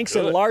 and thanks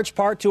in large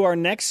part to our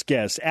next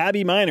guest,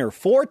 Abbey Miner,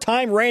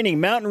 4-time reigning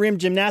Mountain Rim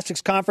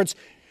Gymnastics Conference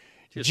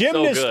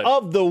Gymnast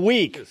of the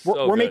Week.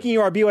 We're making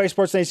you our BYU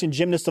Sports Nation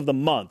Gymnast of the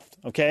Month,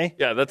 okay?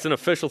 Yeah, that's an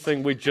official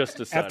thing we just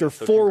decided. After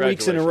 4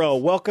 weeks in a row.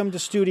 Welcome to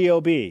Studio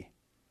B.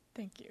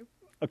 Thank you.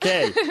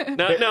 Okay.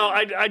 Now,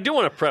 I do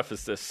want to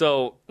preface this.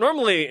 So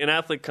normally an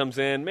athlete comes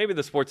in, maybe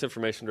the sports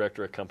information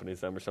director accompanies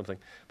them or something,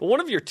 but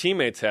one of your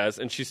teammates has,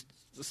 and she's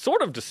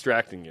sort of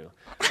distracting you.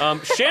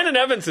 Shannon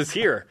Evans is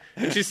here,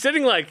 and she's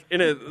sitting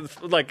in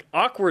a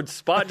awkward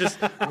spot just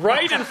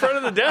right in front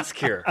of the desk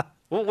here.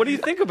 Well, what do you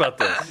think about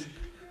this?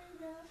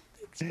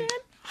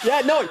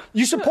 Yeah, no,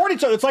 you support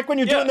each other. It's like when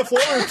you're doing the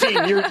floor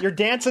routine. You're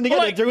dancing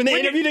together, doing the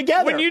interview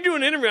together. When you do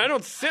an interview, I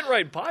don't sit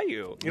right by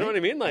you. You know what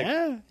I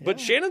mean? But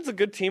Shannon's a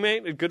good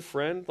teammate, a good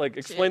friend.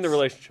 Explain the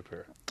relationship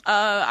here.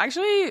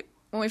 Actually,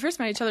 when we first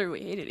met each other,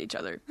 we hated each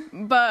other.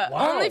 But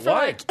only for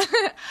why?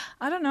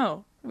 I don't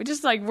know. We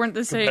just weren't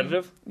the same.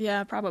 Competitive?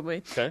 Yeah, probably.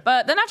 Okay.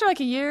 But then after a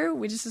year,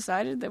 we just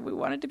decided that we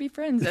wanted to be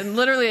friends, and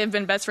literally have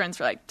been best friends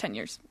for 10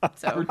 years.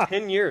 So For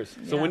 10 years.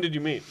 So when did you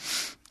meet?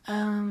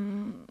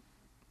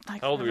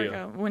 How old were you?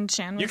 When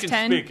Shan was 10. You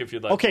can speak if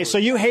you'd like. Okay, so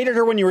you hated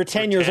her when you were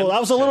 10 years old. I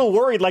was a little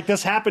worried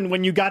this happened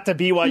when you got to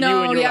BYU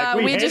No, and you're yeah,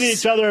 we hated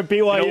each other at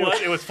BYU. You know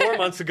what? It was 4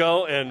 months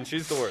ago, and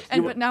she's the worst.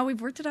 But now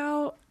we've worked it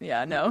out.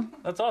 Yeah, no.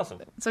 That's awesome.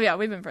 So yeah,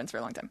 we've been friends for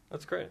a long time.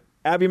 That's great.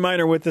 Abbey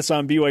Miner with us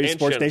on BYU And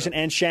Sports Shannon. Nation,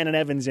 and Shannon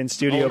Evans in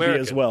Studio B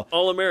as well.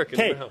 All-American.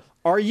 Okay,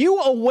 are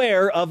you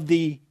aware of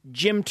the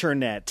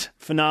Gymternet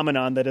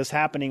phenomenon that is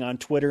happening on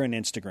Twitter and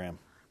Instagram?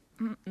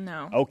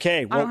 No.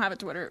 Okay. Well, I don't have a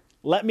Twitter.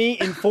 Let me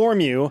inform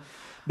you.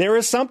 There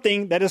is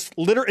something that is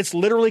it's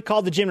literally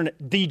called the Gymternet.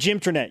 The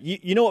Gymternet.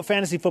 You know what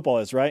fantasy football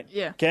is, right?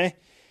 Yeah. Okay.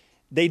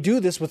 They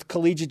do this with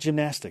collegiate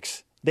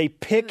gymnastics. They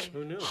pick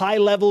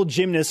high-level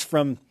gymnasts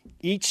from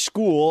each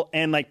school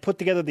and put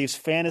together these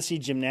fantasy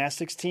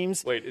gymnastics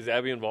teams. Wait, is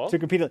Abbey involved? To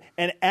compete.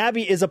 And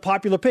Abbey is a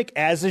popular pick,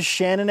 as is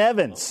Shannon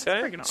Evans.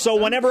 Okay. So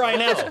whenever I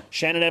announce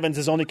Shannon Evans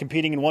is only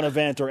competing in 1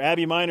 event or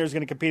Abbey Miner is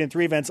going to compete in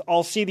 3 events,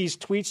 I'll see these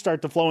tweets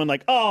start to flow in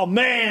oh,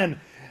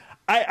 man,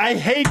 I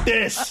hate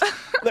this.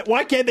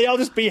 Why can't they all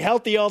just be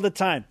healthy all the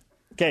time?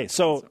 Okay,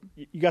 so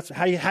you got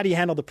how do you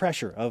handle the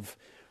pressure of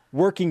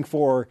working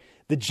for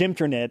the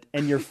Gymternet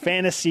and your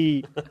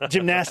fantasy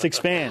gymnastics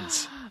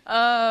fans?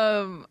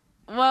 Well,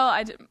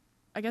 I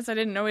guess I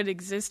didn't know it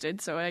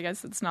existed, so I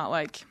guess it's not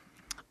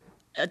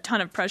a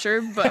ton of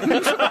pressure, but,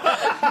 but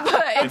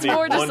it's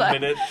more just 1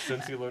 minute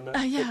since you learned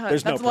that? yeah,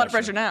 There's that's no a lot of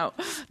pressure now,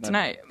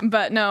 tonight.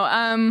 But no,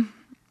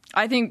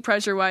 I think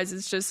pressure-wise,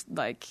 it's just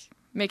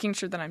making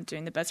sure that I'm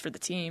doing the best for the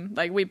team.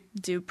 We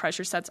do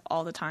pressure sets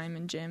all the time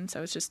in gym,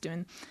 so it's just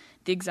doing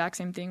the exact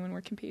same thing when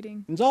we're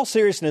competing. In all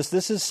seriousness,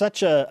 this is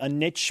such a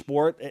niche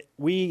sport.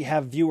 We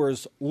have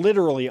viewers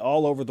literally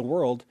all over the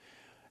world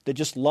that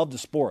just love the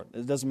sport.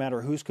 It doesn't matter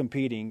who's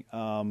competing,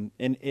 and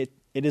it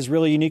is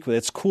really unique.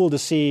 It's cool to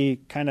see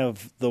kind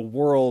of the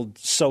world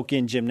soak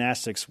in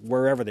gymnastics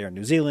wherever they are,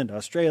 New Zealand,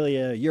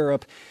 Australia,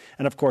 Europe,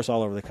 and of course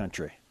all over the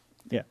country.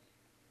 Yeah.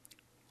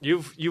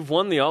 You've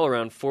won the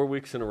all-around 4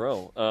 weeks in a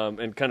row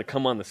and kind of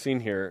come on the scene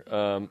here.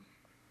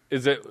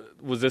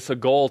 Was this a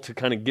goal to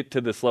kind of get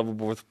to this level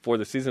before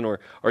the season,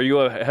 or are you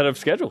ahead of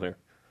schedule here?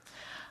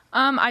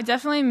 I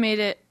definitely made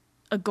it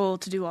a goal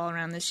to do all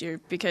around this year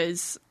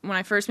because when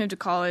I first moved to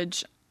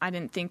college, I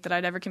didn't think that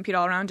I'd ever compete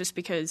all around just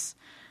because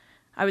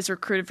I was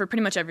recruited for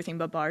pretty much everything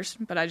but bars,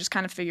 but I just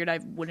kind of figured I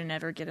wouldn't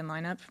ever get in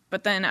lineup.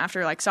 But then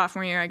after like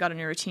sophomore year, I got a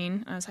new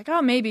routine. I was like,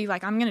 oh, maybe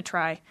like I'm going to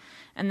try.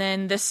 And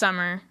then this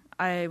summer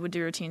I would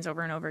do routines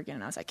over and over again.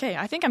 And I was like, hey,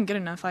 I think I'm good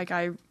enough. Like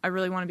I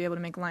really want to be able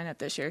to make a lineup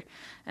this year.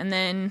 And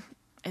then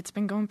it's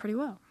been going pretty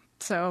well.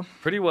 So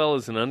pretty well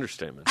is an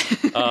understatement.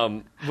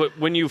 But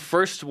when you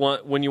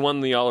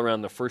won the all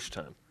around the first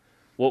time,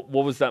 what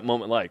was that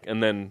moment like?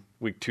 And then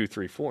week 2,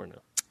 3, 4 now.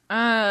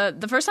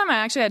 The first time I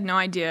actually had no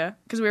idea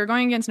because we were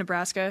going against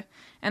Nebraska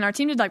and our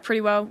team did like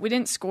pretty well. We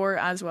didn't score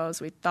as well as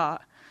we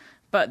thought,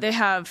 but they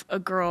have a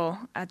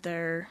girl on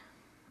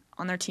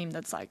their team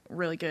that's like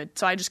really good.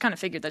 So I just kind of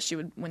figured that she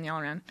would win the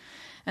all around.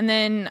 And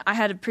then I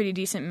had a pretty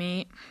decent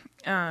meet.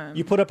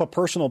 You put up a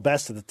personal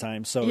best at the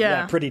time, so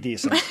yeah pretty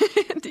decent.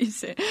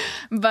 Decent.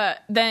 But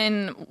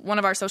then one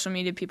of our social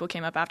media people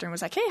came up after and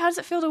was like, hey, how does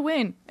it feel to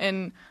win?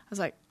 And I was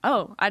like,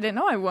 oh, I didn't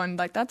know I won.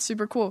 Like, that's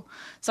super cool.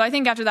 So I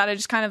think after that, it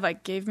just kind of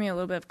like gave me a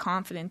little bit of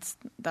confidence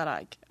that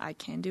I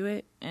can do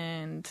it.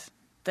 And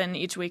then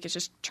each week it's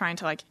just trying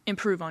to like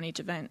improve on each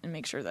event and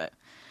make sure that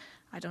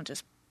I don't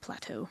just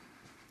plateau.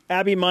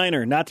 Abbey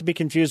Miner, not to be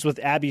confused with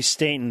Abby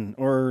Staten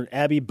or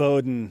Abby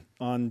Bowden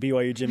on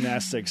BYU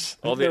Gymnastics.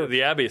 All the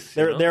Abbeys.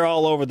 They're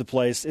all over the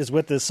place, is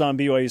with us on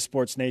BYU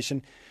Sports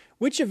Nation.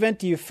 Which event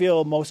do you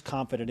feel most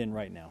confident in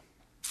right now?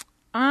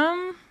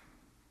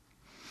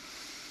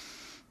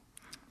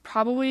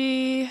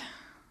 Probably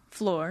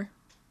floor.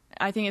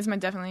 I think it's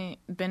definitely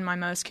been my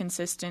most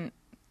consistent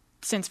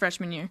since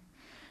freshman year.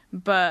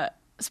 But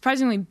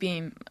surprisingly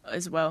beam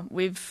as well.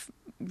 We've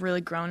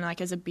really grown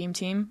like as a beam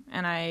team,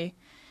 and I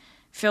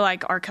feel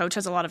like our coach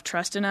has a lot of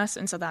trust in us,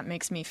 and so that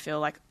makes me feel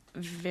like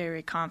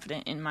very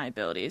confident in my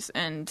abilities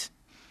and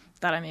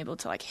that I'm able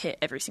to like hit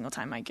every single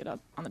time I get up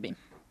on the beam.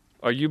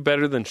 Are you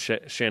better than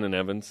Shannon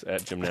Evans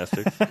at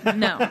gymnastics?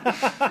 No,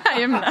 I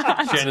am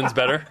not. Shannon's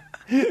better?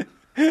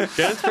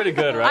 Shannon's pretty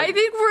good, right? I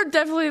think we're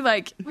definitely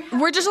like,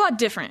 we're just a lot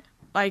different.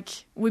 Like,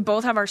 we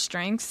both have our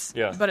strengths,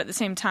 but at the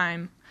same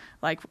time,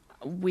 like,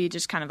 we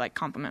just kind of like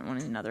complement one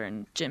another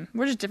in gym.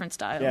 We're just different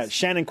styles. Yeah,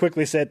 Shannon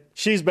quickly said,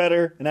 she's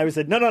better. And Abby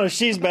said, no,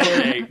 she's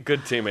better. Hey,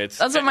 good teammates.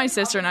 That's what my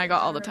sister and I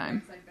got all the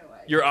time.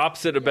 You're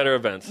opposite of better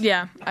events.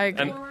 Yeah, I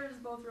agree.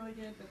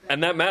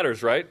 And that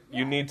matters, right?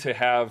 You need to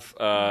have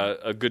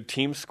a good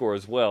team score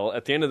as well.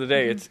 At the end of the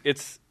day,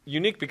 it's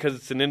unique because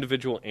it's an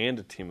individual and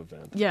a team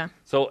event. Yeah.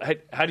 So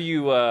how do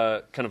you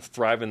kind of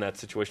thrive in that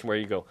situation where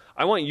you go,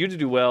 I want you to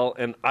do well,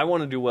 and I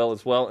want to do well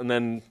as well, and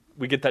then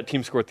we get that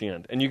team score at the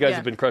end. And you guys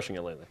have been crushing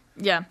it lately.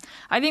 Yeah.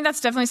 I think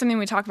that's definitely something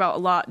we talk about a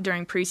lot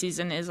during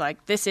preseason is,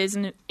 like, this is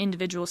an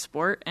individual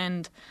sport.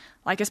 And,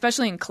 like,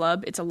 especially in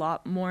club, it's a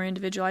lot more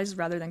individualized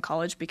rather than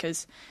college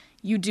because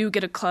you do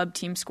get a club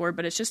team score,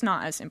 but it's just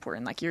not as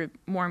important. Like, you're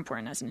more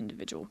important as an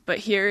individual. But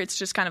here, it's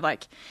just kind of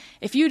like,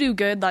 if you do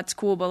good, that's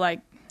cool, but, like,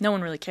 no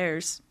one really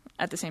cares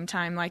at the same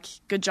time. Like,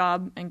 good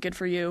job and good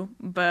for you.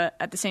 But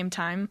at the same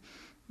time,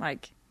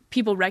 like,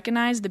 people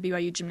recognize the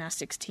BYU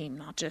gymnastics team,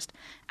 not just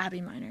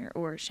Abbey Miner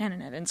or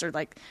Shannon Evans or,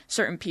 like,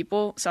 certain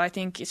people. So I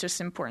think it's just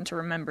important to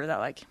remember that,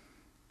 like,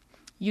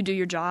 you do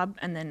your job,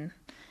 and then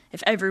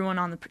if everyone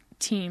on the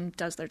team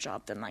does their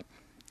job, then, like,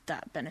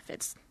 that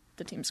benefits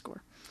the team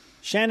score.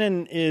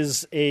 Shannon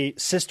is a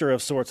sister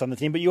of sorts on the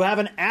team, but you have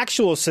an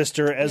actual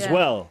sister as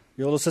well.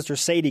 Your little sister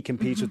Sadie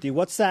competes with you.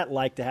 What's that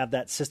like to have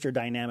that sister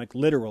dynamic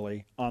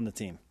literally on the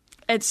team?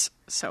 It's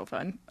so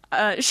fun.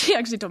 She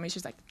actually told me,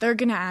 she's like, they're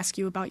going to ask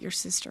you about your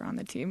sister on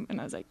the team. And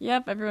I was like,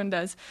 yep, everyone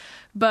does.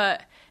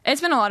 But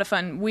it's been a lot of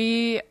fun.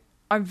 We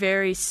are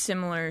very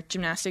similar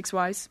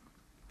gymnastics-wise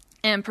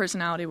and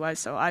personality-wise.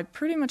 So I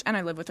pretty much, and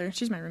I live with her.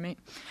 She's my roommate.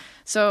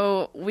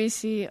 So we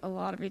see a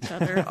lot of each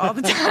other all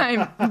the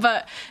time.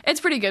 But it's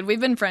pretty good. We've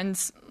been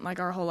friends like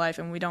our whole life,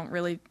 and we don't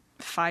really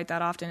fight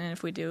that often. And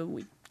if we do,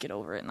 we get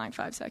over it in like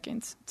 5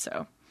 seconds.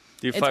 So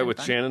do you fight with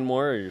fun. Shannon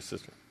more or your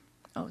sister?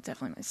 Oh,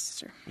 definitely my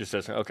sister. Your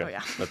sister? Okay. Oh,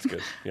 yeah. That's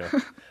good.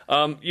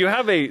 Yeah. You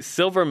have a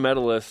silver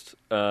medalist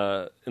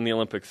in the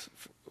Olympics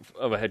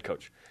of a head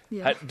coach.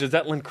 Yeah. Does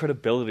that lend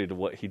credibility to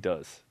what he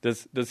does?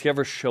 Does he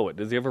ever show it?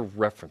 Does he ever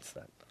reference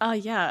that?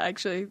 Yeah,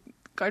 actually.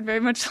 Guard very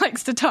much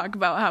likes to talk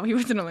about how he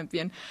was an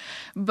Olympian.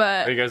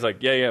 But are you guys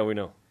like, yeah, we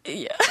know?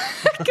 Yeah,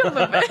 a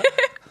little bit.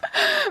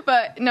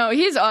 But no,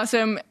 he's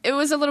awesome. It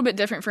was a little bit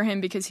different for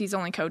him because he's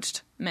only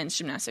coached men's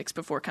gymnastics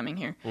before coming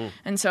here.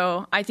 And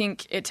so I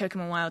think it took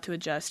him a while to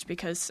adjust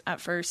because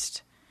at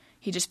first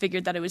he just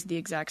figured that it was the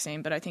exact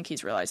same. But I think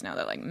he's realized now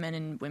that like men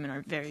and women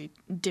are very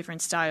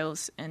different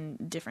styles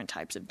and different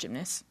types of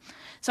gymnasts.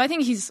 So I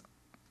think he's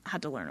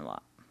had to learn a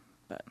lot.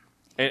 But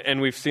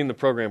and we've seen the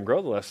program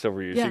grow the last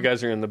several years. Yeah. You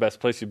guys are in the best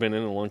place you've been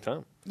in a long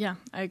time. Yeah,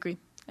 I agree.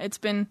 It's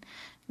been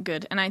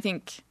good. And I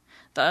think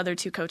the other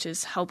two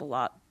coaches help a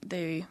lot.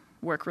 They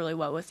work really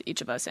well with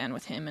each of us and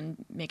with him and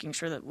making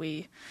sure that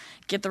we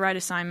get the right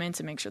assignments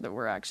and make sure that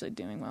we're actually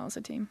doing well as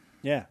a team.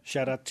 Yeah,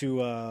 shout out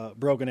to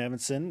Brogan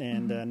Evanson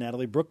and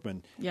Natalie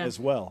Brookman as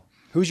well.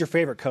 Who's your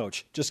favorite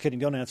coach? Just kidding.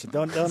 Don't answer.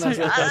 Don't answer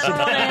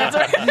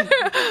that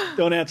question.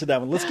 Don't answer that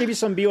one. Let's give you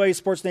some BYU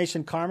Sports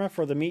Nation karma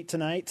for the meet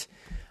tonight.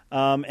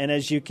 And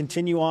as you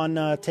continue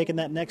on taking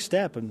that next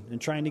step and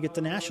trying to get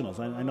to nationals,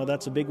 I know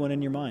that's a big one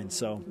in your mind.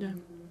 So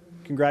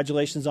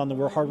congratulations on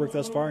the hard work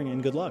thus far,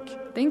 and good luck.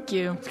 Thank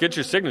you. Let's get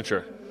your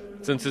signature,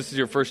 since this is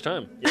your first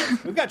time. Yeah.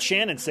 We've got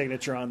Shannon's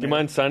signature on there. Do you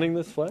mind signing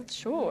this flag?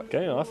 Sure.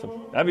 Okay, awesome.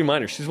 Abbey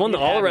Miner. She's won the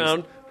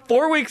all-around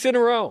 4 weeks in a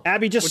row.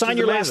 Abby, just sign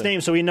your last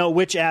name so we know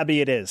which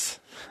Abby it is.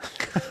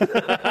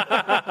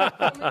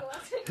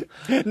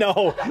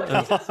 No.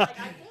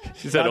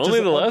 She said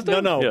only the last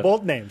name? No, Yeah.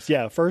 both names.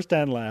 Yeah, first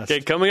and last.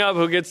 Okay, coming up,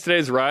 who gets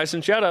today's Rise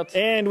and Shoutouts?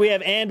 And we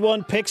have and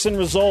one picks and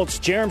results.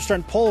 Jarom's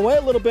starting to pull away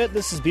a little bit.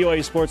 This is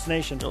BYU Sports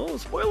Nation. Oh,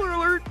 spoiler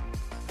alert.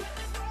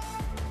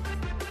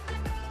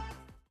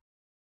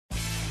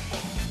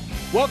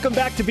 Welcome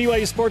back to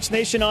BYU Sports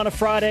Nation on a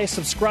Friday.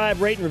 Subscribe,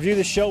 rate, and review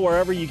the show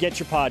wherever you get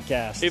your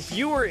podcasts. If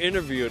you were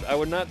interviewed, I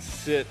would not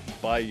sit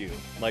by you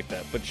like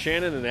that. But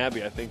Shannon and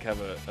Abby, I think,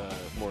 have a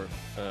more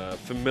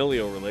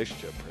familial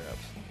relationship, perhaps.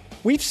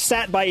 We've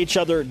sat by each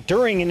other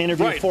during an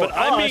interview for but us.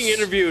 I'm being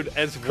interviewed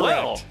as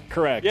well.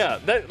 Correct. Yeah,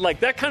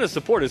 that kind of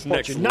support is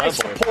next level. Nice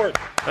support.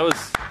 That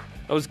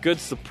was good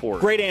support.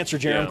 Great answer,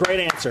 Jarom. Yeah. Great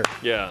answer.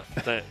 Yeah,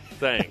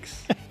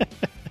 thanks.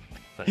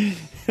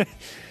 Thanks.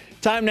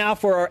 Time now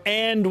for our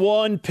and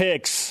one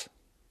picks.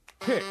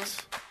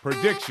 Picks,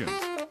 predictions,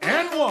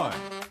 and one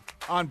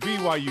on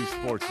BYU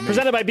Sports Nation.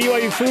 Presented by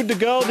BYU Food to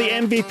Go, the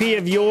MVP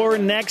of your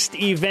next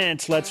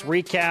event. Let's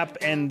recap,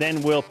 and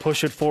then we'll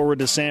push it forward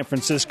to San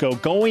Francisco.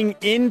 Going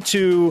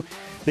into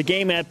the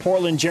game at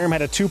Portland, Jarom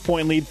had a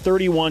 2-point lead,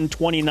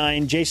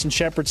 31-29. Jason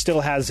Shepard still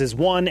has his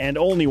one and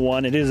only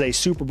one. It is a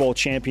Super Bowl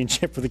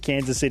championship for the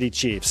Kansas City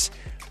Chiefs.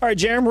 All right,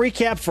 Jarom,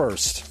 recap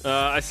first.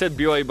 I said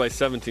BYU by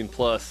 17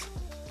 plus.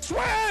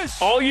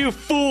 Swish! All you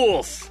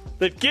fools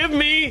that give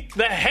me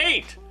the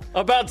hate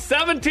about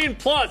 17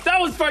 plus, that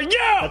was for you!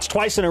 That's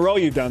twice in a row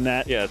you've done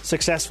that. Yeah.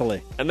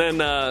 Successfully. And then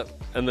the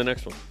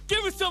next one.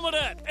 Give me some of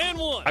that, and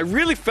one. I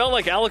really felt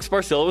like Alex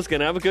Barcelo was going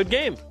to have a good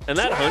game. And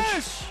that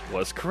hunch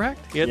was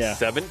correct. He had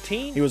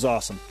 17. He was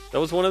awesome. That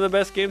was one of the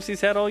best games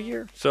he's had all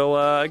year. So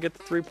I get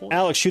the 3 points.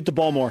 Alex, shoot the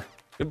ball more.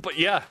 But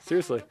yeah,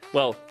 seriously.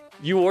 Well,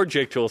 you or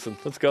Jake Toolson.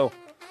 Let's go.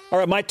 All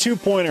right, my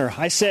 2-pointer.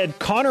 I said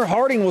Connor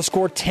Harding will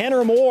score 10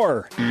 or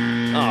more.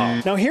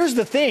 Oh. Now, here's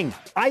the thing.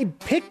 I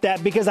picked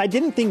that because I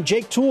didn't think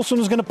Jake Toolson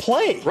was going to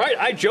play. Right.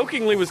 I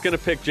jokingly was going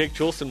to pick Jake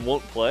Toolson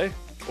won't play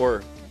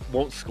or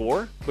won't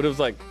score. But it was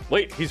like,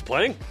 wait, he's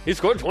playing? He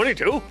scored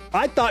 22?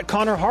 I thought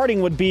Connor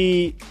Harding would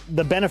be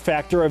the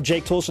benefactor of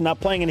Jake Toolson not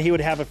playing, and he would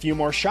have a few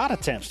more shot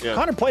attempts. Yeah.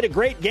 Connor played a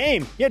great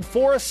game. He had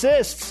 4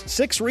 assists,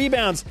 6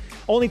 rebounds,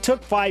 only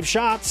took 5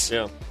 shots.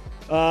 Yeah.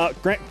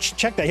 Grant,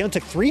 check that. He only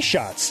took 3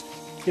 shots.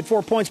 He had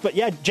 4 points, but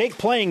yeah, Jake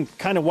playing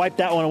kind of wiped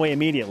that one away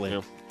immediately.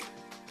 Yeah.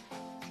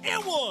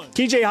 And one.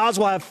 TJ Haas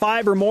will have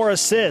 5 or more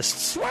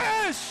assists.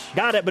 Swish!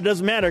 Got it, but it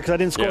doesn't matter because I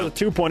didn't score the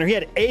 2-pointer. He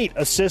had 8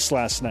 assists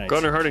last night.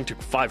 Connor Harding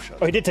took 5 shots.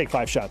 Oh, he did take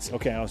 5 shots.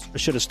 Okay, I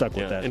should have stuck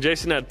with that. And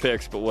Jason had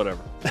picks, but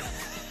whatever.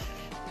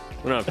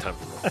 We don't have time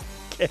for that.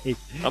 Okay.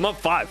 I'm up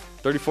 5,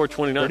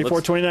 34-29.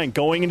 34-29,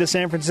 going into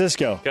San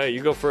Francisco. Okay,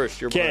 you go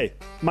first. Okay,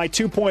 my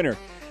 2-pointer.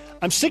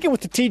 I'm sticking with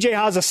the TJ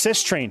Haas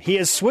assist train. He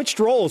has switched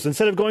roles.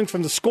 Instead of going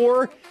from the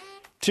scorer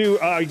to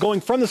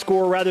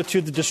rather to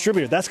the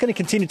distributor. That's going to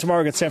continue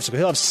tomorrow against San Francisco.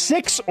 He'll have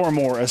 6 or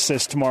more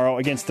assists tomorrow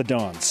against the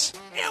Dons.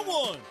 And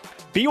one.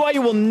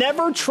 BYU will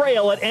never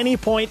trail at any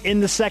point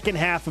in the second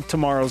half of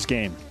tomorrow's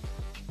game.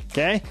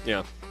 Okay?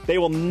 Yeah. They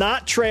will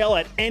not trail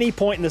at any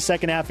point in the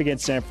second half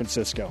against San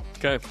Francisco.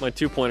 Okay, my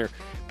 2-pointer.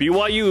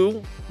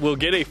 BYU will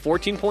get a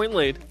 14-point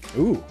lead.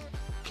 Ooh.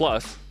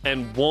 Plus,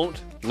 and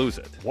won't lose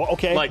it. Well,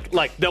 okay.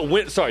 Like they'll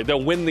win. Sorry,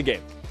 they'll win the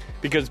game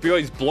because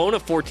BYU's blown a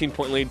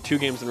 14-point lead 2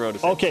 games in a row.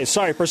 Okay,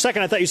 sorry. For a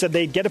second, I thought you said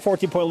they'd get a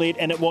 14-point lead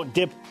and it won't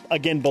dip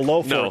again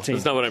below 14. No,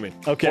 that's not what I mean.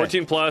 Okay.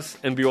 14 plus,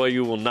 and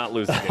BYU will not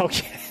lose the game.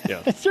 Okay.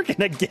 Yeah. You're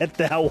going to get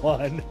that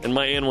one. And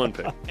my and one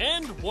pick.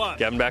 And one.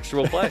 Gavin Baxter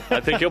will play. I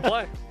think he'll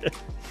play.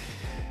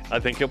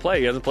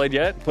 He hasn't played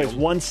yet. Plays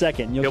 1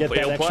 second. You'll get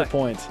that extra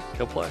point.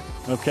 He'll play.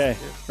 Okay.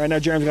 Yeah. Right now,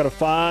 Jarom's got a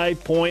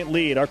 5-point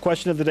lead. Our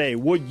question of the day,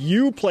 would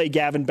you play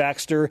Gavin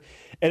Baxter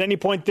at any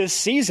point this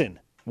season?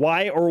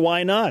 Why or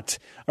why not?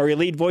 Our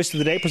elite voice of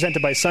the day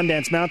presented by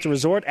Sundance Mountain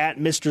Resort at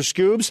Mr.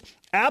 Scoobs.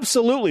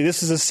 Absolutely.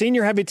 This is a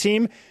senior-heavy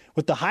team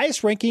with the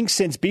highest ranking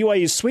since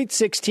BYU's Sweet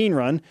 16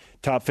 run,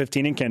 top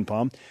 15 in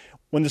KenPom.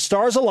 When the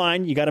stars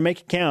align, you got to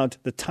make it count.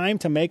 The time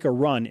to make a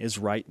run is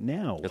right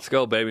now. Let's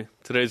go, baby.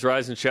 Today's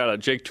Rise and Shout-out,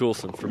 Jake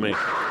Toolson for me.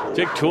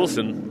 Jake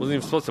Toolson wasn't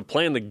even supposed to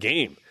play in the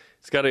game.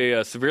 He's got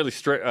a severely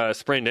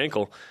sprained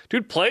ankle.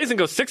 Dude plays and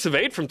goes 6 of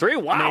 8 from 3.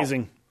 Wow.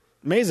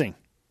 Amazing.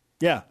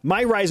 Yeah.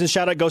 My Rise and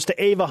Shout-out goes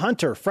to Ava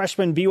Hunter,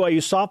 freshman BYU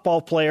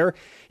softball player.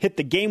 Hit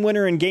the game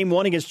winner in Game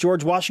 1 against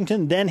George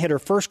Washington, then hit her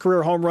first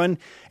career home run,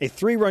 a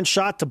 3-run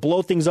shot to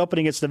blow things up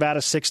against Nevada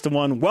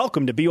 6-1.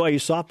 Welcome to BYU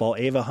softball,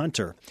 Ava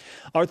Hunter.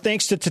 Our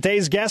thanks to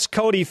today's guest,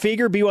 Cody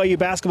Fueger, BYU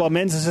basketball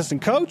men's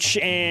assistant coach,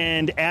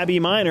 and Abbey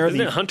Miner.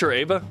 Isn't it Hunter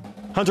Ava?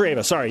 Hunter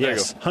Ava, sorry, There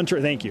yes. you go.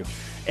 Hunter, thank you.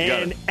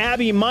 And it.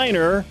 Abbey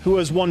Miner, who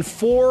has won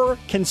 4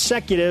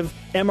 consecutive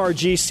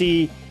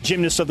MRGC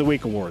Gymnast of the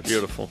Week awards.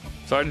 Beautiful.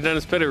 Sorry to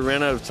Dennis Pitter. We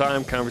ran out of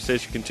time.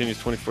 Conversation continues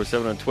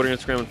 24/7 on Twitter,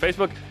 Instagram, and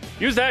Facebook.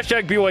 Use the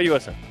hashtag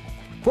BYUSN.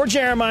 For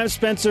Jarom, I'm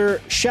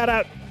Spencer. Shout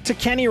out to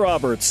Kenny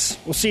Roberts.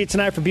 We'll see you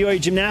tonight for BYU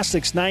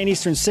Gymnastics, 9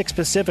 Eastern, 6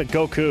 Pacific.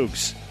 Go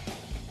Cougs.